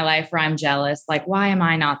times in my life where I'm jealous. Like, why am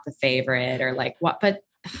I not the favorite? Or like, what? But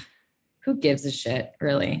who gives a shit,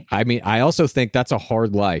 really? I mean, I also think that's a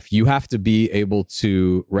hard life. You have to be able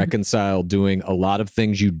to reconcile doing a lot of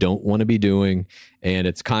things you don't want to be doing. And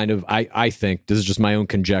it's kind of, I think, this is just my own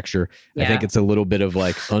conjecture. I think it's a little bit of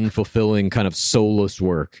like unfulfilling kind of soulless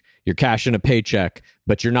work. You're cashing a paycheck,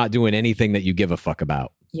 but you're not doing anything that you give a fuck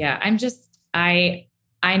about. Yeah, I'm just, I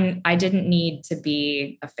didn't need to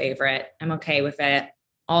be a favorite. I'm okay with it.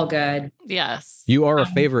 All good. Yes. You are a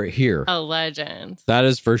favorite here. A legend. That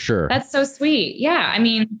is for sure. That's so sweet. Yeah. I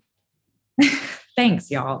mean, thanks,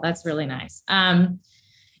 y'all. That's really nice.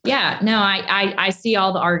 Yeah, no, I see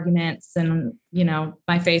all the arguments and,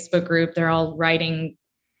 my Facebook group, they're all writing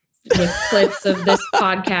with clips of this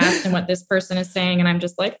podcast and what this person is saying. And I'm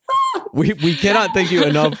just like, we cannot thank you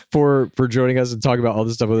enough for joining us and talking about all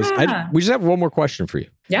this stuff with us. We just have one more question for you.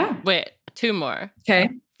 Yeah. Wait, two more.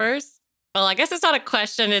 Okay. First, well, I guess it's not a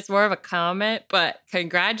question. It's more of a comment, but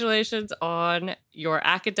congratulations on your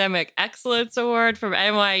Academic Excellence Award from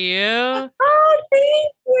NYU. Oh,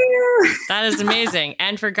 thank you. That is amazing.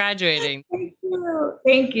 And for graduating.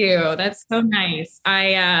 Thank you. That's so nice.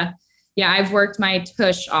 I've worked my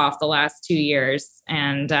tush off the last 2 years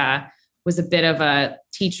and was a bit of a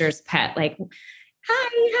teacher's pet. Like,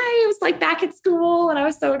 hi, it was like back at school and I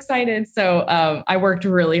was so excited. So I worked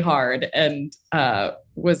really hard and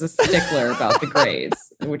was a stickler about the grades,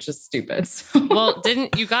 which is stupid. So. Well,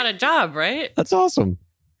 you got a job, right? That's awesome.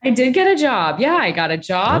 I did get a job. Yeah, I got a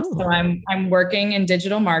job. Oh. So I'm working in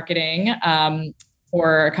digital marketing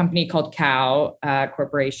for a company called Cow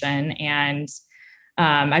Corporation. And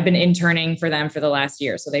I've been interning for them for the last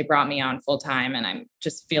year. So they brought me on full time and I'm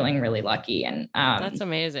just feeling really lucky. And that's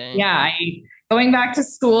amazing. Yeah. Going back to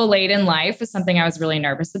school late in life was something I was really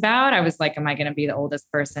nervous about. I was like, am I going to be the oldest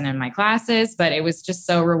person in my classes? But it was just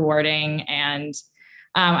so rewarding. And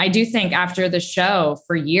I do think after the show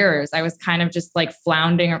for years, I was kind of just like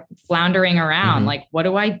floundering around. Mm-hmm. Like, what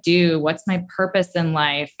do I do? What's my purpose in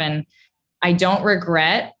life? And I don't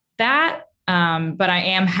regret that. But I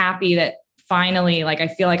am happy that finally, like, I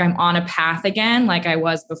feel like I'm on a path again, like I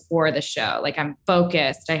was before the show. Like I'm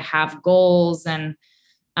focused, I have goals, and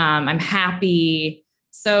I'm happy.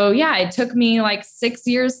 So yeah, it took me like 6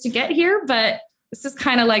 years to get here, but this is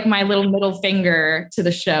kind of like my little middle finger to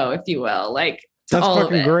the show, if you will. Like, that's all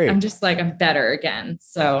fucking of it. great. I'm just like, I'm better again.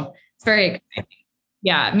 So it's very exciting.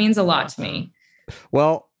 Yeah, it means a lot to me.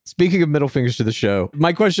 Well, speaking of middle fingers to the show,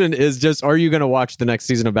 my question is just, are you going to watch the next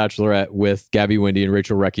season of Bachelorette with Gabby Windey and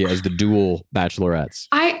Rachel Recchia as the dual bachelorettes?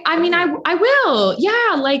 I mean, I will.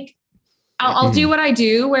 Yeah. Like I'll do what I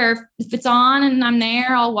do, where if it's on and I'm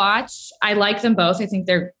there, I'll watch. I like them both. I think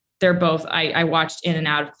they're both, I watched in and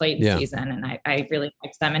out of Clayton's season, and I really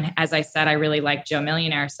liked them. And as I said, I really like Joe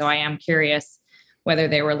Millionaire. So I am curious whether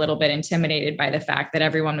they were a little bit intimidated by the fact that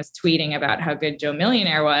everyone was tweeting about how good Joe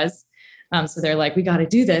Millionaire was. So they're like, we got to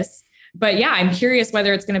do this. But yeah, I'm curious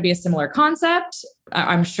whether it's going to be a similar concept.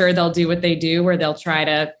 I'm sure they'll do what they do, where they'll try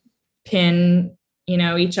to pin,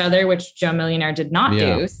 each other, which Joe Millionaire did not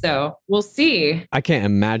do. So we'll see. I can't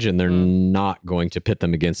imagine they're not going to pit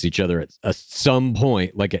them against each other at some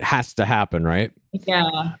point. Like, it has to happen, right?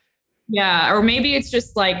 Yeah. Yeah. Or maybe it's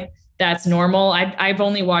just like, that's normal. I've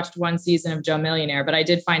only watched one season of Joe Millionaire, but I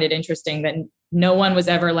did find it interesting that no one was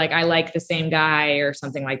ever like, I like the same guy or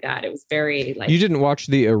something like that. It was very like... You didn't watch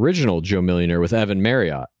the original Joe Millionaire with Evan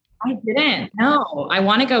Marriott? I didn't. No, I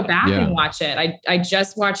want to go back and watch it. I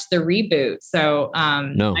just watched the reboot. So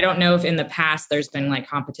no. I don't know if in the past there's been like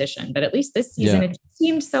competition, but at least this season it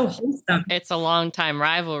seemed so wholesome. It's a long time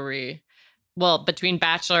rivalry. Well, between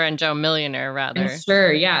Bachelor and Joe Millionaire, rather.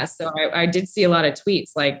 Sure. Yeah. So I did see a lot of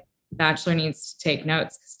tweets like, Bachelor needs to take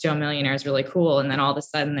notes because Joe Millionaire is really cool. And then all of a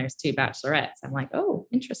sudden there's two bachelorettes. I'm like, oh,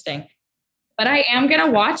 interesting. But I am going to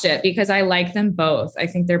watch it because I like them both. I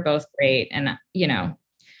think they're both great. And,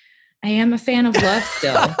 I am a fan of love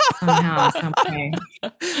still somehow, some way.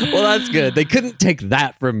 Well, that's good. They couldn't take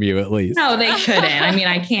that from you, at least. No, they couldn't. I mean,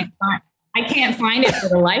 I can't find it for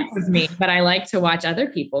the life of me, but I like to watch other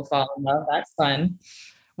people fall in love. That's fun.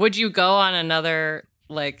 Would you go on another,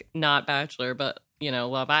 like, not Bachelor, but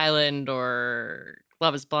Love Island or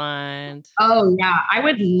Love is Blind? Oh yeah. I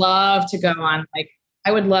would love to go on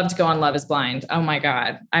Love is Blind. Oh my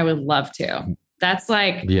God. I would love to. That's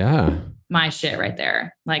like, my shit right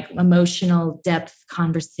there. Like emotional depth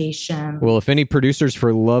conversation. Well, if any producers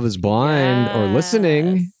for Love is Blind are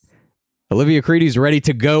listening, Olivia Creedy's ready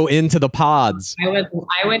to go into the pods. I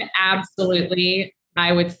would absolutely,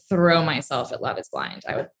 throw myself at Love is Blind.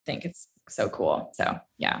 I would think it's so cool. So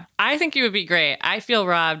yeah, I think you would be great. I feel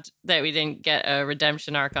robbed that we didn't get a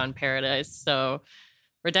redemption arc on Paradise. So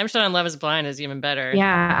redemption on Love is Blind is even better.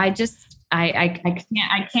 Yeah, I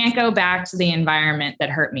can't go back to the environment that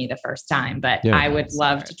hurt me the first time, but I would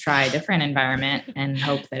love to try a different environment and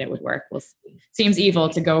hope that it would work. We'll see. Seems evil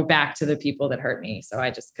to go back to the people that hurt me, so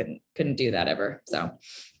I just couldn't do that ever. So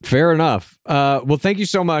fair enough. Well, thank you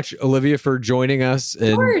so much, Olivia, for joining us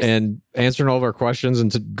and answering all of our questions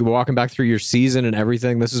and to walking back through your season and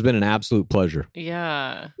everything. This has been an absolute pleasure.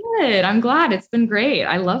 Yeah. Good. I'm glad. It's been great.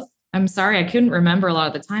 I'm sorry, I couldn't remember a lot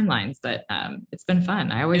of the timelines, but it's been fun.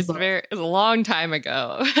 It's a long time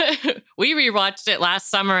ago. We rewatched it last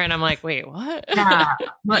summer, and I'm like, wait, what? Yeah,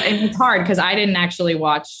 but it's hard because I didn't actually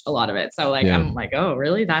watch a lot of it. So I'm like, oh,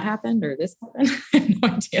 really? That happened or this happened? I have no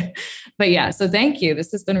idea. But yeah, so thank you.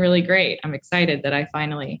 This has been really great. I'm excited that I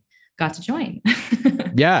finally got to join.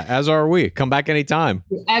 Yeah, as are we. Come back anytime.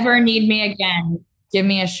 If you ever need me again, give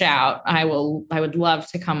me a shout. I would love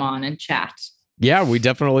to come on and chat. Yeah, we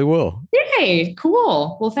definitely will. Yay,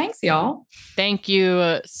 cool. Well, thanks, y'all. Thank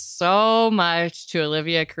you so much to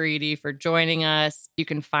Olivia Caridi for joining us. You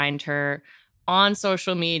can find her on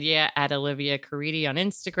social media at Olivia Caridi on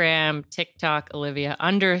Instagram, TikTok,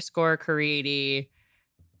 Olivia_Caridi.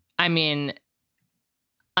 I mean,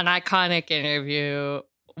 an iconic interview,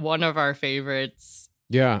 one of our favorites.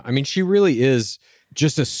 Yeah, I mean, she really is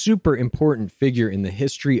just a super important figure in the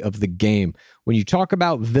history of the game. When you talk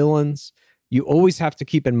about villains, you always have to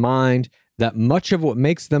keep in mind that much of what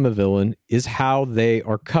makes them a villain is how they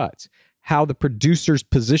are cut, how the producers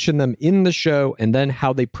position them in the show, and then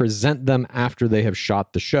how they present them after they have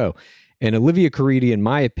shot the show. And Olivia Caridi, in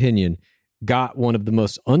my opinion, got one of the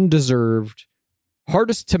most undeserved,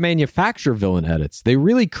 hardest to manufacture villain edits. They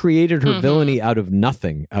really created her villainy out of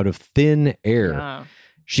nothing, out of thin air. Yeah.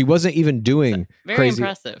 She wasn't even doing crazy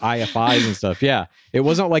impressive. IFIs and stuff. Yeah. It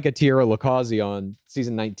wasn't like a Tierra Lucasi on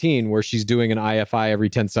season 19 where she's doing an IFI every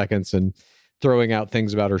 10 seconds and throwing out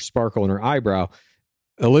things about her sparkle in her eyebrow.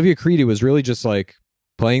 Olivia Caridi was really just like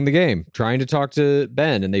playing the game, trying to talk to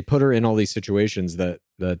Ben, and they put her in all these situations that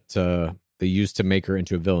they used to make her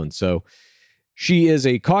into a villain. So She is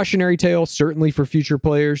a cautionary tale, certainly for future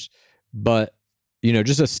players, but, you know,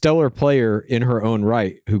 just a stellar player in her own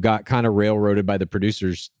right who got kind of railroaded by the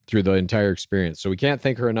producers through the entire experience. So we can't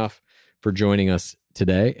thank her enough for joining us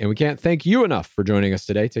today. And we can't thank you enough for joining us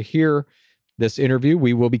today to hear this interview.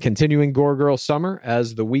 We will be continuing Gore Girl Summer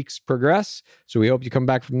as the weeks progress. So we hope you come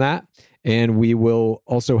back from that. And we will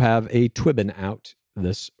also have a Twibbin out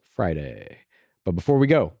this Friday. But before we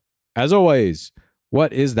go, as always,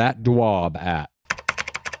 what is that dwab at?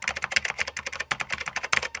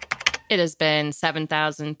 It has been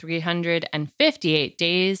 7,358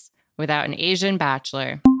 days without an Asian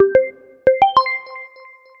bachelor.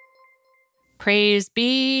 Praise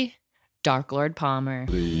be Dark Lord Palmer.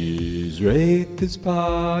 Please rate this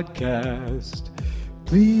podcast.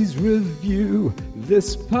 Please review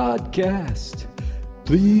this podcast.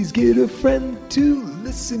 Please get a friend to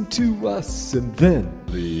listen to us. And then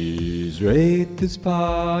please rate this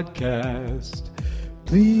podcast.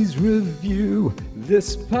 Please review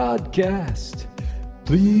this podcast.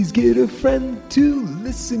 Please get a friend to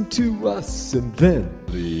listen to us. And then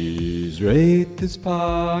please rate this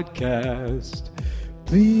podcast.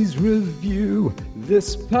 Please review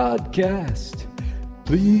this podcast.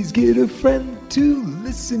 Please get a friend to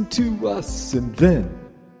listen to us. And then